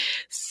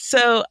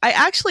 So I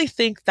actually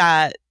think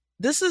that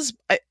this is,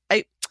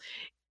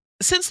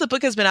 since the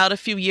book has been out a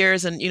few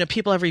years and,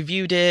 people have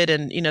reviewed it,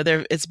 and,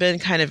 it's been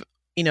kind of,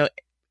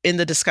 in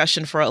the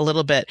discussion for a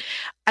little bit,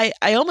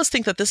 I almost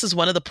think that this is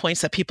one of the points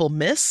that people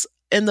miss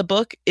in the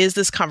book, is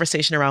this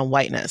conversation around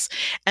whiteness.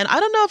 And I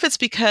don't know if it's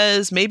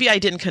because maybe I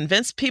didn't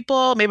convince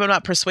people, maybe I'm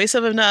not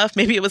persuasive enough,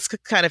 maybe it was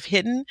kind of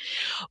hidden,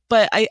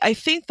 but I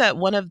think that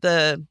one of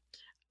the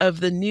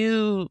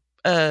new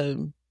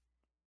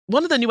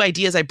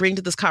ideas I bring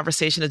to this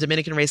conversation of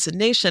Dominican race and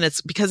nation, it's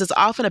because it's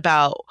often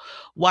about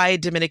why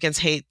Dominicans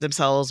hate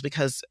themselves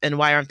and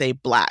why aren't they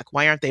Black?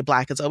 Why aren't they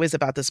Black? It's always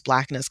about this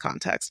Blackness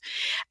context.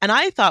 And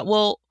I thought,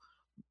 well,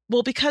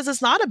 because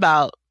it's not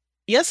about,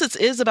 yes, it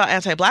is about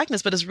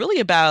anti-Blackness, but it's really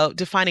about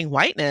defining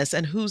whiteness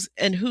and who's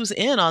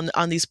in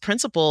on these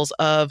principles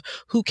of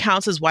who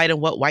counts as white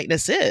and what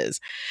whiteness is.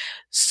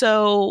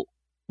 So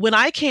when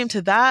I came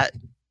to that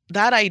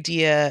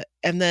idea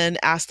and then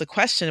asked the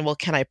question, well,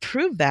 can I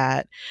prove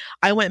that?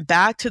 I went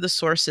back to the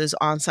sources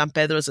on San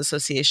Pedro's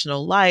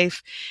associational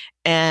life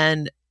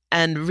and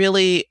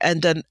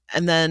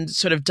then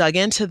sort of dug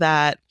into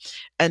that,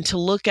 and to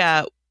look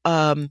at,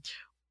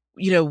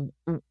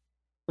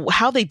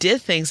 how they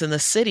did things in the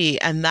city.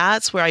 And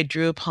that's where I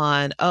drew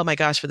upon, oh my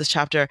gosh, for this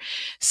chapter,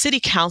 city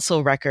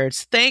council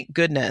records. Thank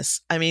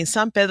goodness. I mean,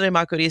 San Pedro de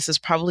Macorís is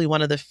probably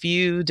one of the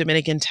few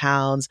Dominican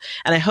towns,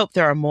 and I hope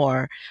there are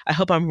more, I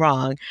hope I'm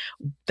wrong,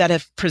 that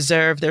have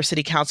preserved their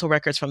city council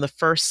records from the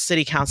first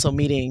city council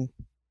meeting,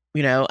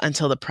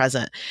 until the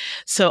present.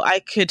 So I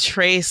could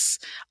trace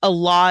a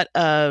lot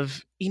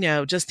of,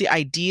 just the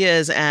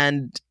ideas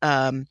and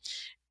the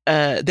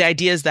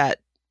ideas that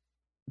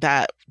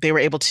they were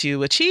able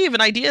to achieve,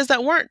 and ideas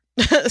that weren't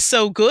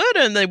so good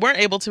and they weren't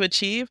able to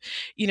achieve,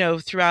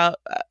 throughout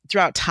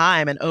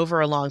time and over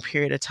a long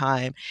period of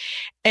time.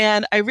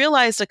 And I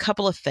realized a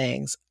couple of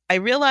things. I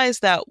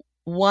realized that,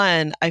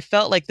 one, I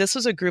felt like this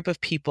was a group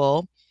of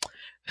people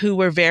who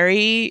were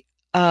very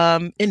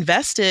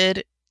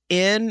invested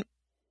in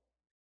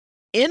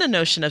a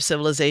notion of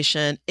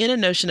civilization, in a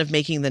notion of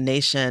making the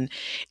nation,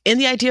 in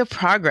the idea of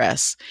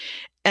progress.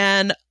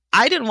 And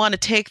I didn't want to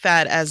take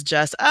that as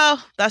just,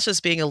 oh, that's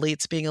just being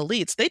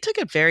elites. They took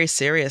it very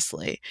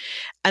seriously,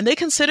 and they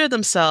considered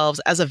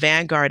themselves as a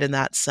vanguard in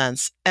that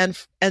sense. And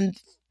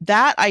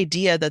that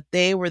idea that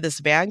they were this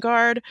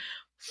vanguard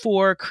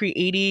for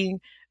creating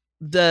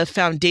the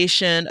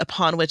foundation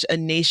upon which a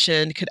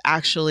nation could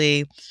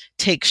actually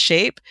take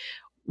shape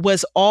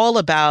was all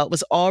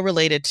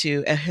related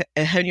to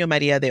Eugenio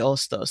Maria de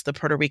Hostos, the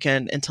Puerto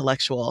Rican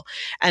intellectual,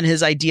 and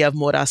his idea of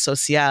mora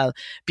social,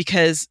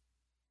 because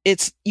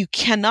you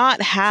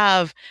cannot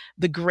have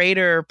the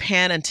greater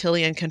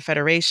Pan-Antillean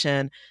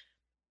Confederation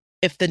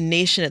if the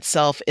nation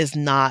itself is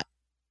not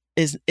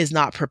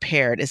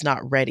prepared, is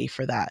not ready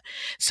for that.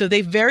 So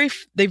they very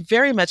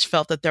much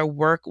felt that their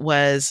work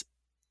was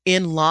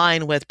in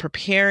line with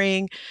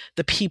preparing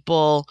the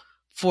people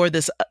for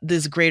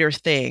these greater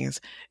things,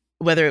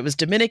 whether it was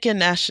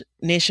Dominican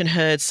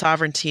nationhood,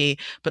 sovereignty,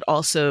 but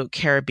also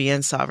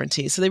Caribbean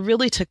sovereignty. So they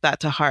really took that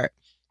to heart.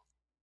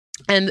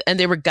 And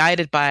they were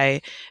guided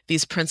by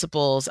these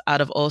principles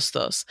out of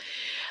Hostos.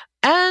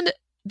 And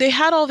they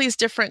had all these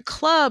different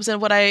clubs. And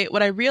what I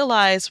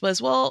realized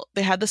was, well,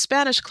 they had the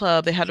Spanish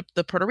club, they had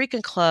the Puerto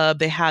Rican club,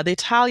 they had the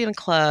Italian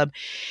club.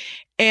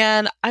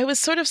 And I was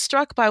sort of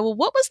struck by, well,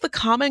 what was the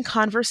common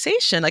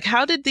conversation? Like,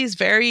 how did these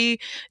very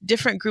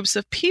different groups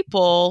of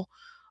people,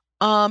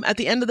 at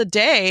the end of the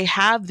day,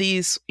 have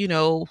these,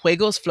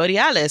 Juegos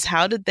Floriales?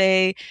 How did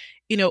they,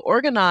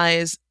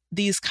 organize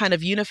these kind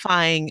of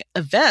unifying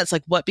events?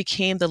 Like, what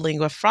became the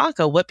lingua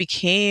franca? What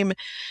became,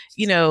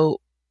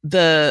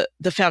 the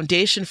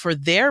foundation for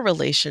their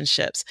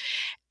relationships?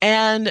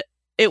 And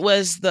it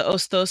was the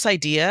Hostos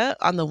idea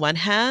on the one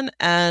hand,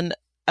 and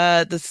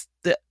the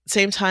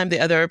same time, the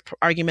other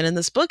argument in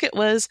this book, it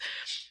was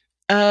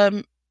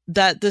that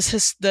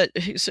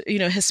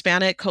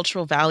Hispanic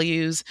cultural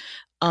values,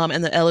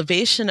 and the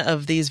elevation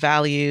of these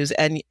values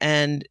and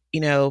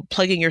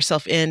plugging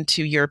yourself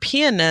into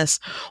Europeanness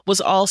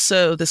was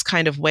also this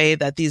kind of way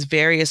that these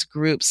various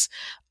groups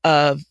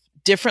of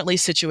differently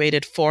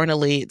situated foreign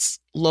elites,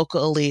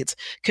 local elites,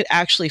 could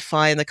actually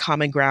find the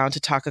common ground to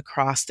talk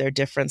across their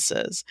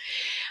differences.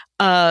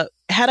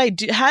 Had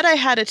I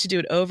had it to do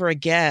it over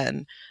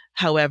again,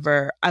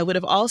 however, I would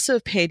have also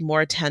paid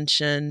more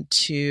attention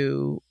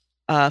to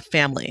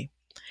family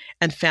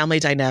and family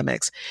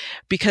dynamics.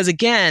 Because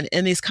again,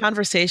 in these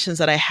conversations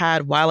that I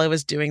had while I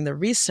was doing the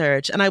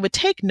research, and I would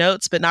take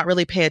notes, but not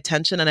really pay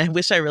attention, and I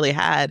wish I really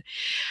had,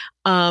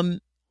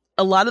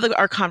 a lot of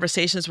our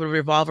conversations would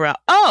revolve around,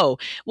 oh,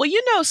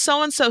 well,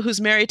 so-and-so who's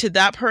married to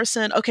that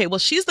person. Okay, well,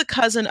 she's the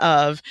cousin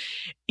of,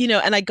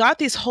 and I got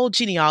these whole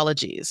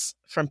genealogies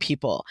from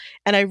people.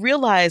 And I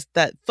realized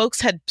that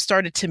folks had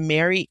started to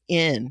marry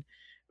in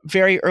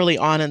very early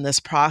on in this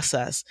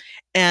process.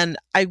 And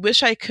I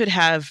wish I could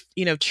have,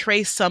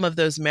 traced some of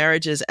those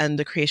marriages and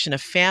the creation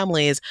of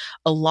families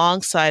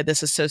alongside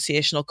this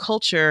associational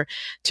culture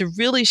to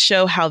really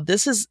show how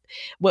this is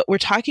what we're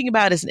talking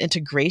about is an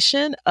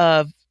integration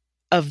of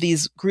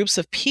these groups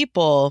of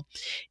people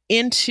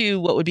into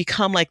what would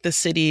become like the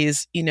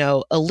city's,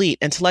 elite,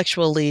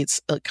 intellectual elites,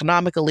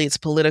 economic elites,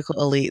 political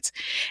elites,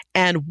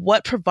 and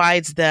what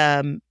provides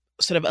them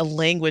sort of a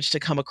language to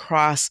come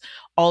across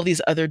all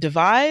these other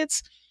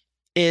divides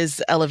is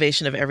the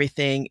elevation of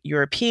everything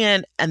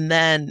European. And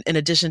then in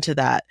addition to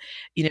that,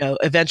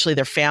 eventually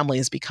their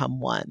families become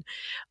one.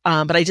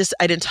 But I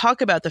didn't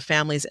talk about the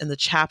families in the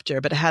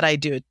chapter, but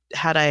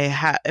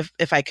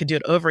if I could do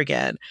it over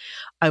again,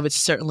 I would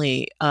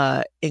certainly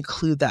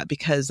include that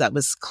because that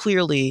was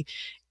clearly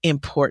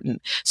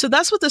important. So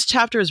that's what this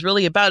chapter is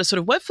really about, is sort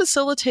of what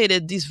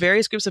facilitated these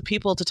various groups of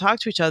people to talk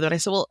to each other. And I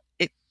said, well,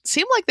 it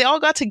seemed like they all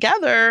got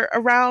together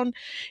around,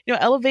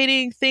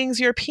 elevating things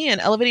European,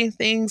 elevating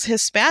things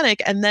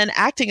Hispanic, and then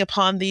acting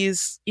upon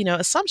these,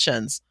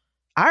 assumptions.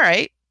 All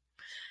right,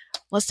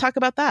 let's talk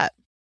about that.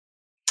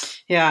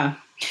 Yeah.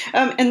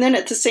 And then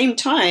at the same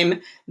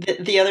time,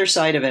 the other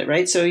side of it,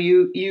 right? So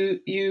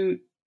you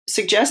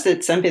suggest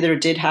that San Pedro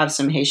did have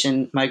some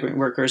Haitian migrant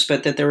workers,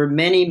 but that there were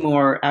many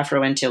more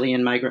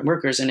Afro-Antillean migrant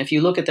workers. And if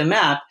you look at the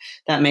map,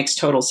 that makes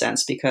total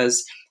sense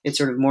because it's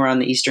sort of more on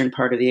the eastern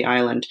part of the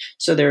island.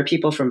 So there are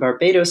people from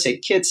Barbados,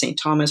 St. Kitts, St.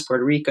 Thomas,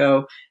 Puerto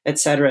Rico, et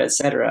cetera, et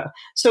cetera.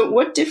 So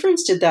what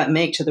difference did that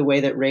make to the way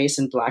that race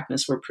and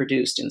Blackness were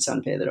produced in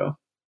San Pedro?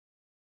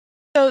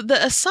 So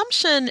the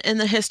assumption in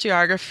the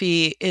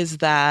historiography is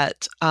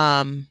that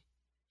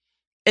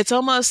it's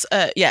almost,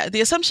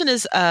 the assumption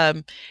is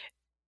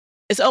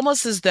it's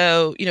almost as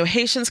though,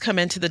 Haitians come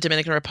into the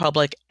Dominican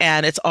Republic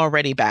and it's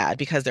already bad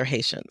because they're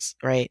Haitians,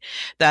 right?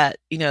 That,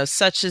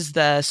 such is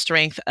the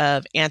strength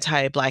of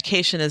anti-Black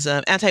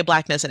Haitianism,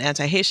 anti-Blackness and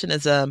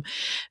anti-Haitianism,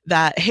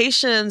 that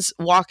Haitians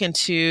walk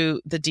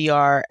into the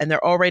DR and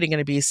they're already going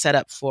to be set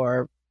up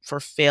for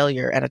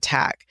failure and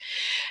attack.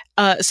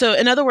 So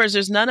in other words,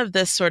 there's none of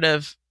this sort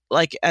of,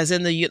 like as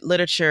in the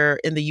literature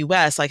in the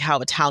US, like how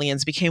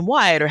Italians became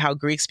white or how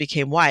Greeks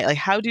became white. Like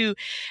how do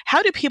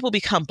people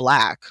become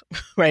Black,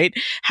 right?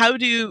 How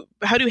do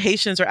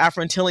Haitians or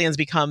Afro-Antilleans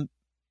become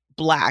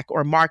Black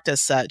or marked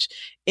as such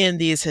in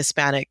these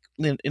Hispanic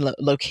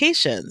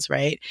locations,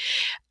 right?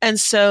 And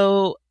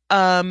so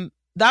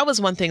that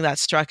was one thing that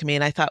struck me.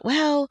 And I thought,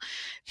 well,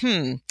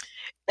 And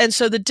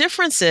so the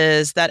difference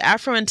is that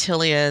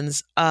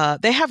Afro-Antilleans,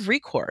 they have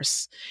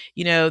recourse.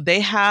 They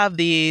have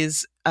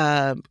these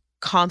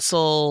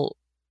consul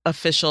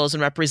officials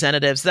and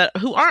representatives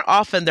who aren't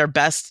often their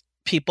best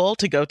people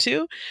to go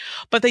to,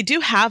 but they do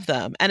have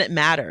them, and it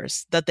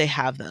matters that they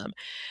have them.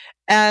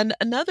 And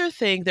another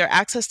thing, their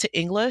access to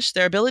English,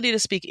 their ability to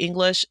speak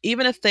English,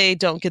 even if they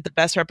don't get the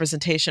best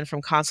representation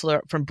from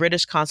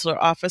British consular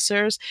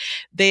officers,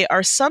 they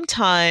are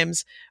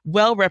sometimes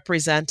well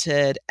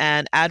represented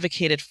and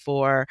advocated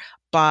for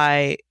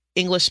by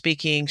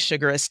English-speaking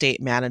sugar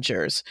estate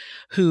managers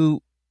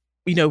who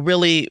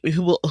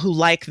who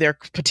like their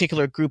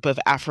particular group of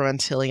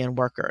Afro-Antillean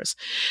workers.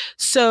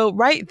 So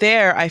right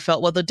there, I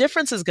felt, well, the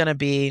difference is going to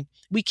be,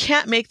 we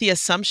can't make the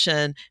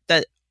assumption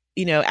that,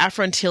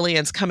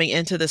 Afro-Antilleans coming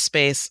into the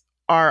space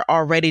are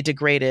already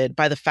degraded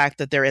by the fact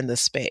that they're in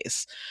this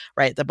space,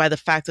 right? By the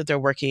fact that they're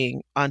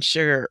working on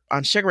sugar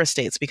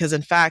estates, because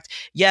in fact,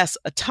 yes,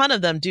 a ton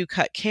of them do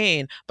cut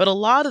cane, but a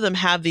lot of them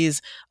have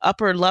these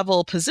upper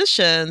level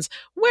positions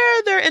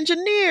where they're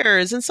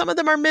engineers, and some of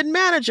them are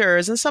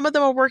mid-managers, and some of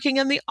them are working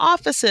in the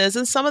offices,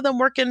 and some of them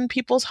work in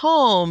people's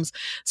homes.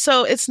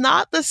 So it's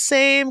not the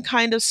same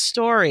kind of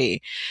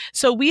story.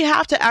 So we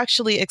have to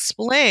actually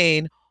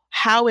explain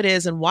how it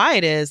is and why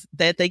it is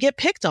that they get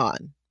picked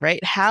on,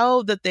 right?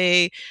 How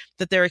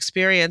their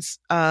experience,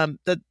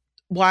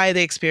 why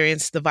they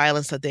experience the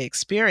violence that they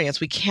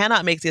experience. We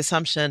cannot make the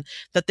assumption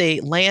that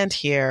they land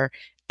here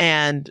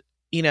and,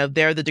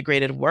 they're the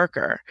degraded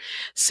worker.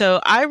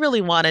 So I really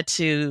wanted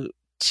to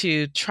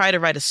try to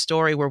write a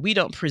story where we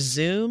don't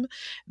presume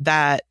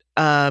that,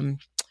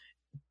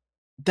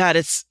 that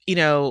it's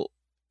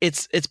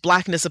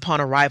Blackness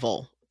upon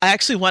arrival. I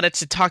actually wanted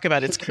to talk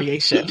about its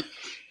creation.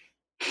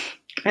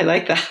 I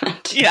like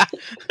that. Yeah,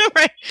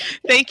 right.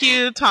 Thank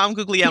you, Tom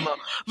Guglielmo.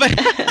 But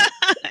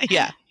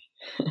yeah.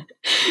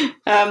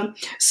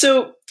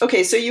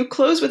 So you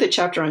close with a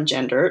chapter on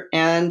gender,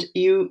 and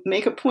you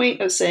make a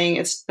point of saying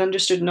it's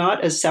understood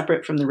not as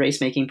separate from the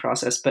race-making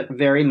process, but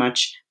very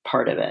much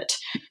part of it.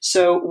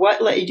 So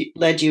what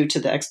led you to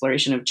the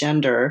exploration of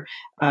gender?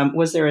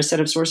 Was there a set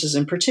of sources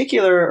in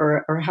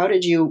particular, or how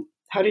did you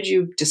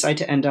decide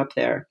to end up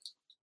there?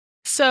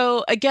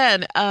 So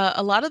again,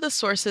 a lot of the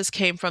sources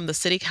came from the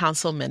city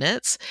council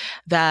minutes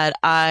that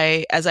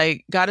as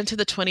I got into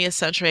the 20th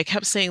century, I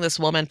kept seeing this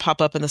woman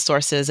pop up in the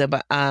sources,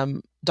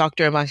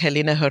 Dr.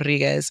 Evangelina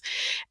Rodriguez.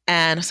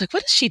 And I was like,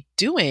 what is she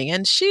doing?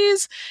 And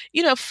she's,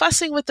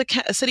 fussing with the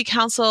city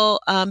council.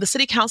 The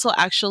city council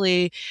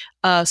actually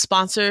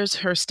sponsors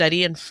her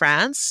study in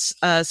France.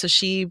 So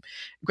she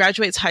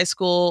graduates high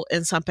school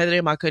in San Pedro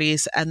de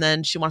Macorís, and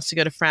then she wants to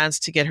go to France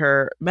to get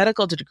her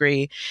medical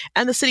degree.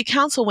 And the city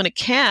council, when it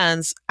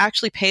cans,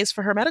 actually pays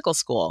for her medical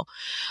school.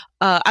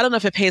 I don't know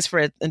if it pays for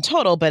it in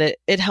total, but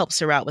it helps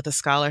her out with a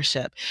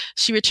scholarship.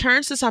 She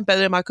returns to San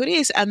Pedro de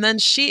Macorís, and then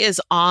she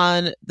is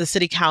on the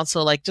city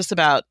council, like just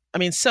about,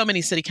 so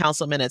many city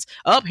council minutes.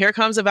 Oh, here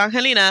comes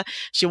Evangelina.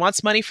 She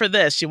wants money for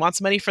this. She wants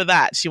money for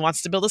that. She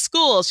wants to build a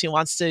school. She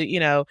wants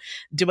to,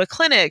 do a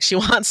clinic. She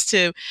wants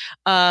to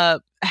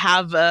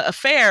have a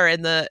fair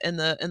in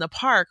the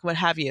park, what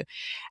have you.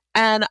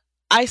 And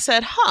I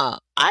said, I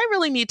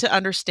really need to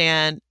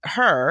understand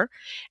her.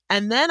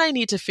 And then I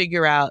need to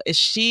figure out, is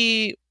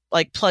she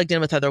like plugged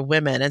in with other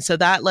women? And so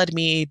that led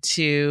me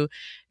to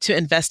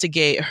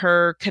investigate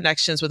her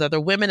connections with other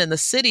women in the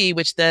city,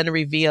 which then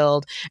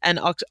revealed, and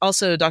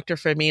also Dr.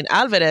 Fermín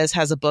Alvarez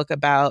has a book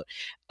about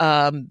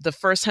the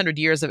first 100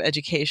 years of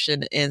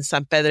education in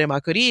San Pedro de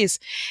Macorís.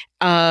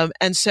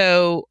 And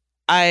so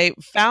I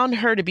found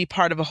her to be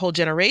part of a whole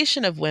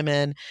generation of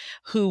women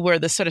who were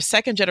the sort of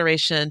second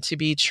generation to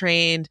be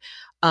trained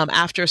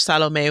after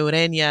Salomé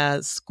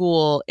Ureña's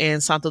school in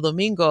Santo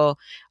Domingo,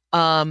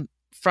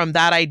 from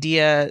that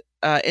idea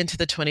into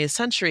the 20th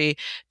century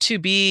to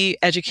be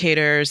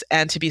educators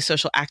and to be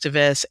social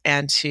activists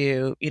and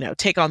to,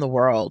 take on the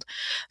world,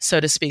 so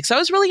to speak. So I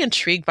was really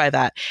intrigued by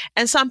that.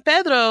 And San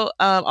Pedro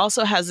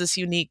also has this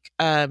unique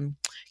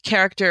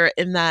character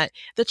in that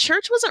the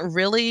church wasn't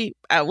really,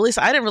 at least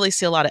I didn't really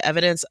see a lot of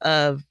evidence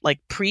of like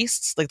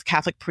priests, like the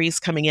Catholic priests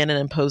coming in and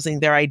imposing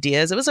their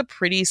ideas. It was a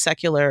pretty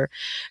secular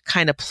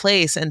kind of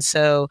place. And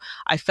so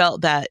I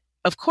felt that,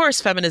 of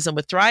course, feminism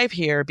would thrive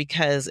here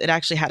because it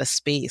actually had a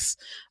space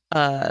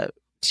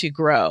to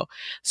grow.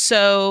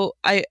 So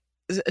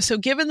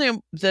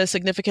given the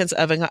significance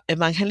of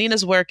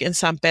Evangelina's work in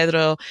San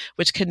Pedro,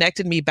 which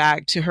connected me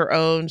back to her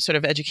own sort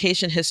of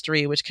education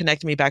history, which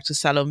connected me back to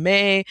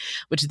Salomé,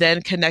 which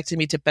then connected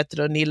me to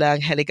Petronila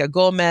Angélica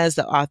Gómez,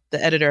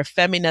 the editor of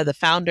Femina, the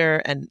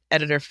founder and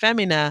editor of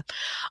Femina,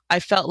 I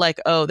felt like,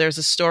 there's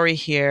a story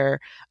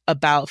here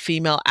about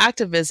female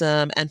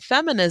activism and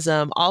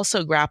feminism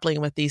also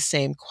grappling with these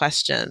same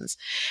questions.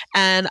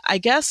 And I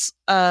guess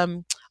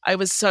I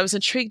was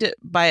intrigued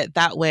by it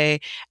that way.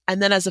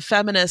 And then as a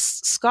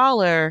feminist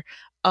scholar,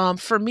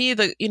 for me,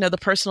 the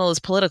personal is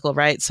political,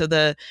 right? So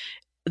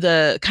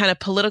the kind of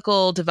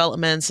political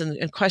developments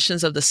and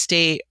questions of the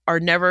state are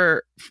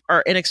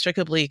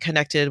inextricably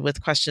connected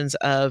with questions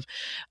of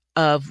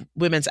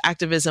women's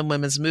activism,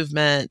 women's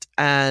movement,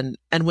 and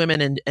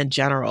women in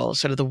general,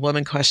 sort of the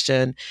woman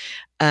question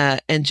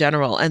in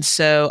general. And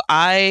so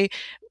I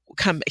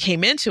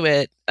came into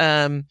it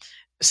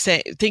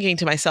thinking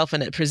to myself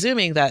and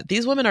presuming that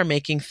these women are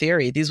making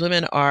theory. These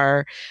women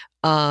are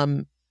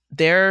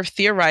they're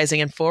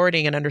theorizing and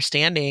forwarding an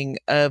understanding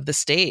of the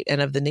state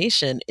and of the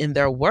nation in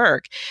their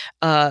work.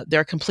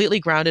 They're completely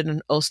grounded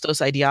in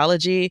Hostos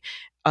ideology.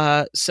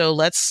 So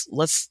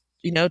let's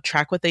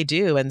track what they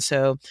do. And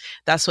so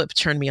that's what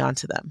turned me on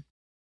to them.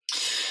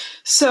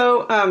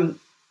 So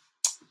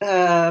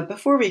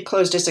before we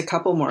close, just a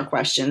couple more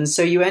questions.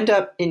 So you end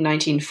up in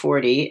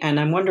 1940, and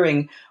I'm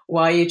wondering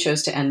why you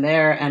chose to end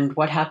there and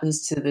what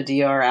happens to the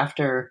DR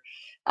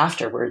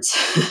afterwards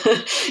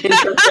in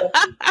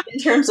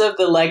terms of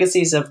the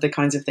legacies of the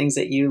kinds of things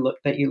that you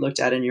looked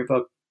at in your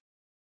book.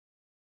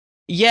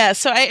 Yeah,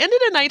 so I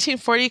ended in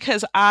 1940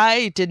 because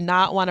I did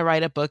not want to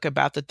write a book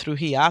about the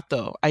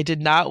Trujillato. I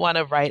did not want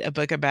to write a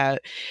book about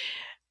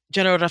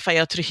General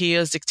Rafael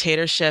Trujillo's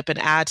dictatorship and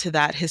add to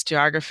that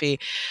historiography,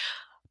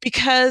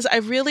 because I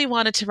really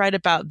wanted to write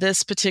about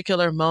this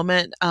particular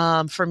moment.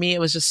 For me, it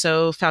was just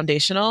so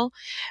foundational.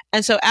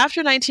 And so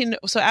after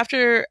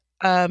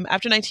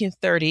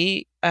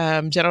 1930,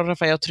 General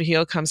Rafael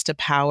Trujillo comes to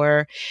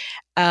power.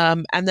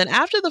 And then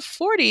after the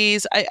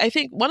 40s, I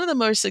think one of the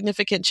most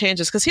significant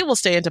changes, because he will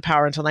stay into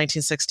power until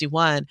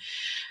 1961,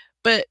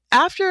 but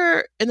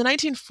in the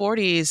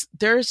 1940s,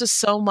 there's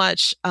just so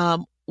much.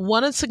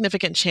 One of the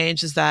significant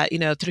change is that,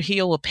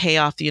 Trujillo will pay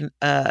off the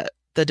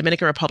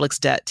Dominican Republic's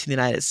debt to the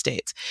United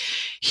States.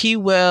 He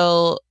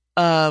will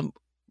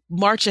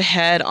march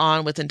ahead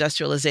on with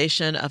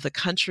industrialization of the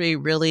country,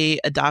 really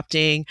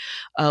adopting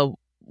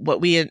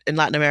what we in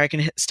Latin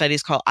American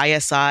studies call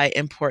ISI,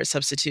 import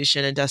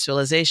substitution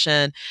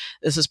industrialization.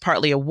 This is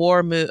partly a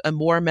war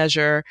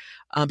measure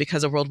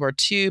because of World War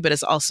II, but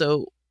it's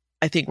also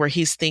I think, where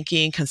he's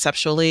thinking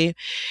conceptually.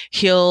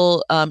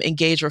 He'll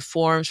engage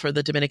reforms for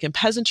the Dominican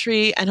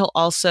peasantry, and he'll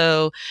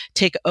also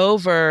take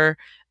over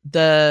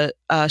the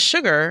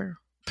sugar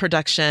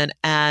production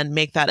and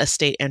make that a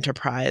state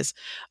enterprise,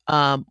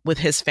 with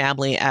his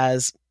family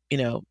as,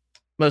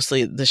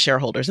 mostly the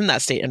shareholders in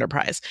that state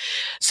enterprise.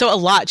 So a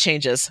lot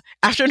changes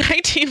after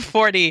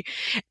 1940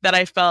 that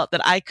I felt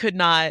that I could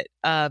not,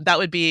 that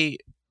would be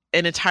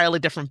an entirely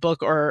different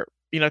book, or,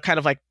 kind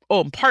of like, oh,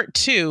 in part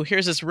 2,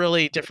 here's this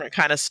really different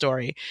kind of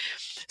story.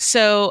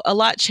 So a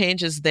lot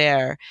changes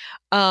there.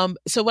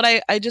 So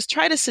what I just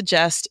try to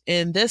suggest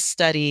in this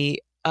study,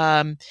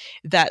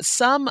 that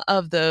some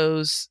of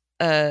those,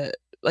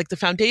 like the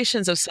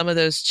foundations of some of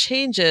those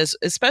changes,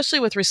 especially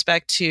with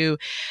respect to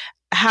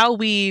how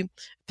we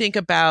think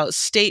about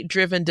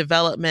state-driven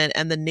development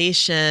and the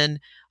nation,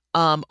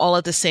 all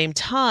at the same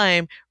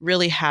time,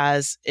 really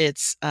has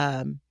its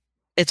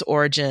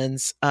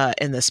origins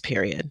in this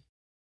period.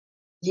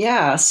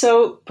 Yeah.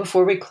 So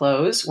before we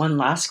close, one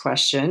last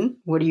question.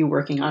 What are you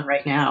working on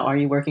right now? Are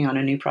you working on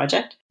a new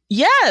project?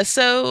 Yeah.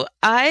 So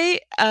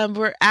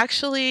we're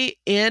actually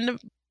in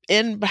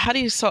how do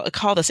you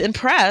call this? In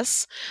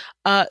press.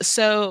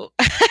 So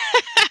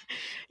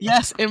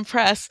yes, in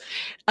press.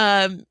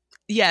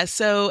 Yeah.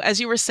 So as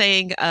you were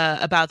saying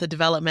about the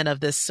development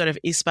of this sort of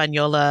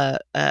Hispaniola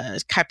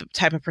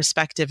type of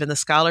perspective in the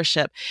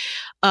scholarship.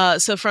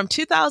 So from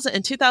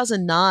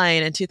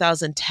 2009 and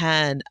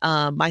 2010,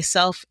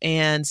 myself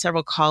and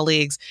several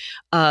colleagues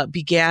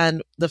began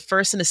the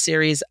first in a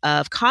series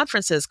of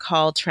conferences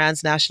called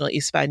Transnational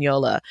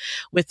Hispaniola,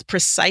 with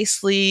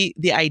precisely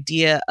the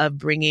idea of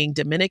bringing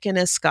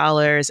Dominicanist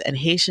scholars and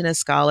Haitianist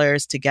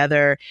scholars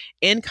together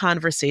in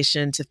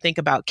conversation to think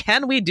about,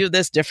 can we do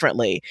this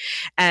differently?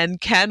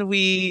 And can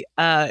we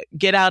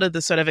get out of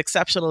the sort of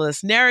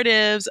exceptionalist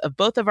narratives of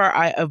both of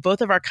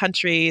our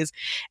countries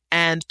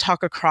and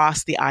talk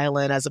across the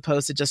island, as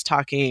opposed to just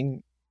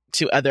talking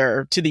to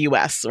the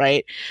US,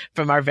 right?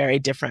 From our very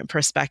different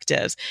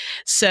perspectives.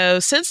 So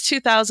since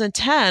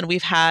 2010,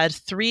 we've had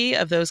 3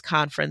 of those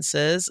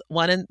conferences,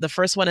 the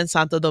first one in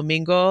Santo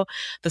Domingo,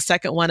 the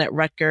second one at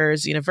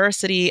Rutgers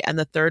University, and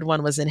the third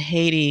one was in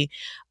Haiti,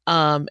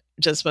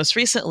 just most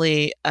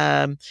recently,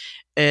 in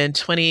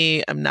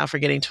the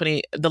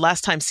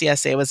last time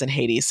CSA was in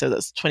Haiti. So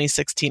that's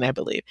 2016, I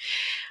believe.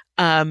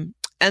 And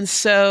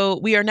so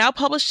we are now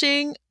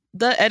publishing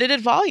the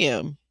edited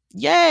volume.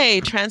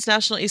 Yay!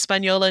 Transnational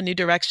Hispaniola, New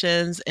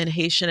Directions in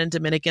Haitian and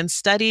Dominican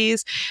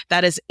Studies.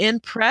 That is in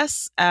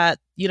press at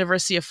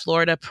University of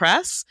Florida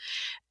Press.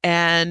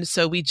 And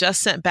so we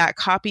just sent back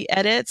copy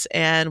edits,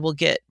 and we'll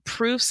get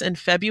proofs in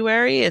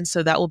February. And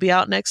so that will be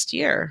out next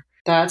year.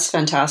 That's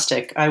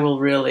fantastic. I will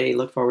really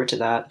look forward to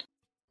that.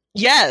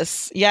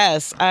 Yes.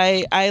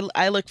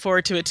 I look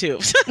forward to it too.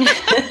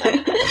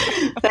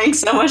 Thanks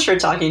so much for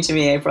talking to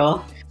me,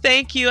 April.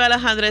 Thank you,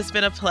 Alejandra. It's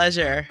been a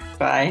pleasure.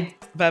 Bye.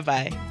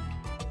 Bye-bye.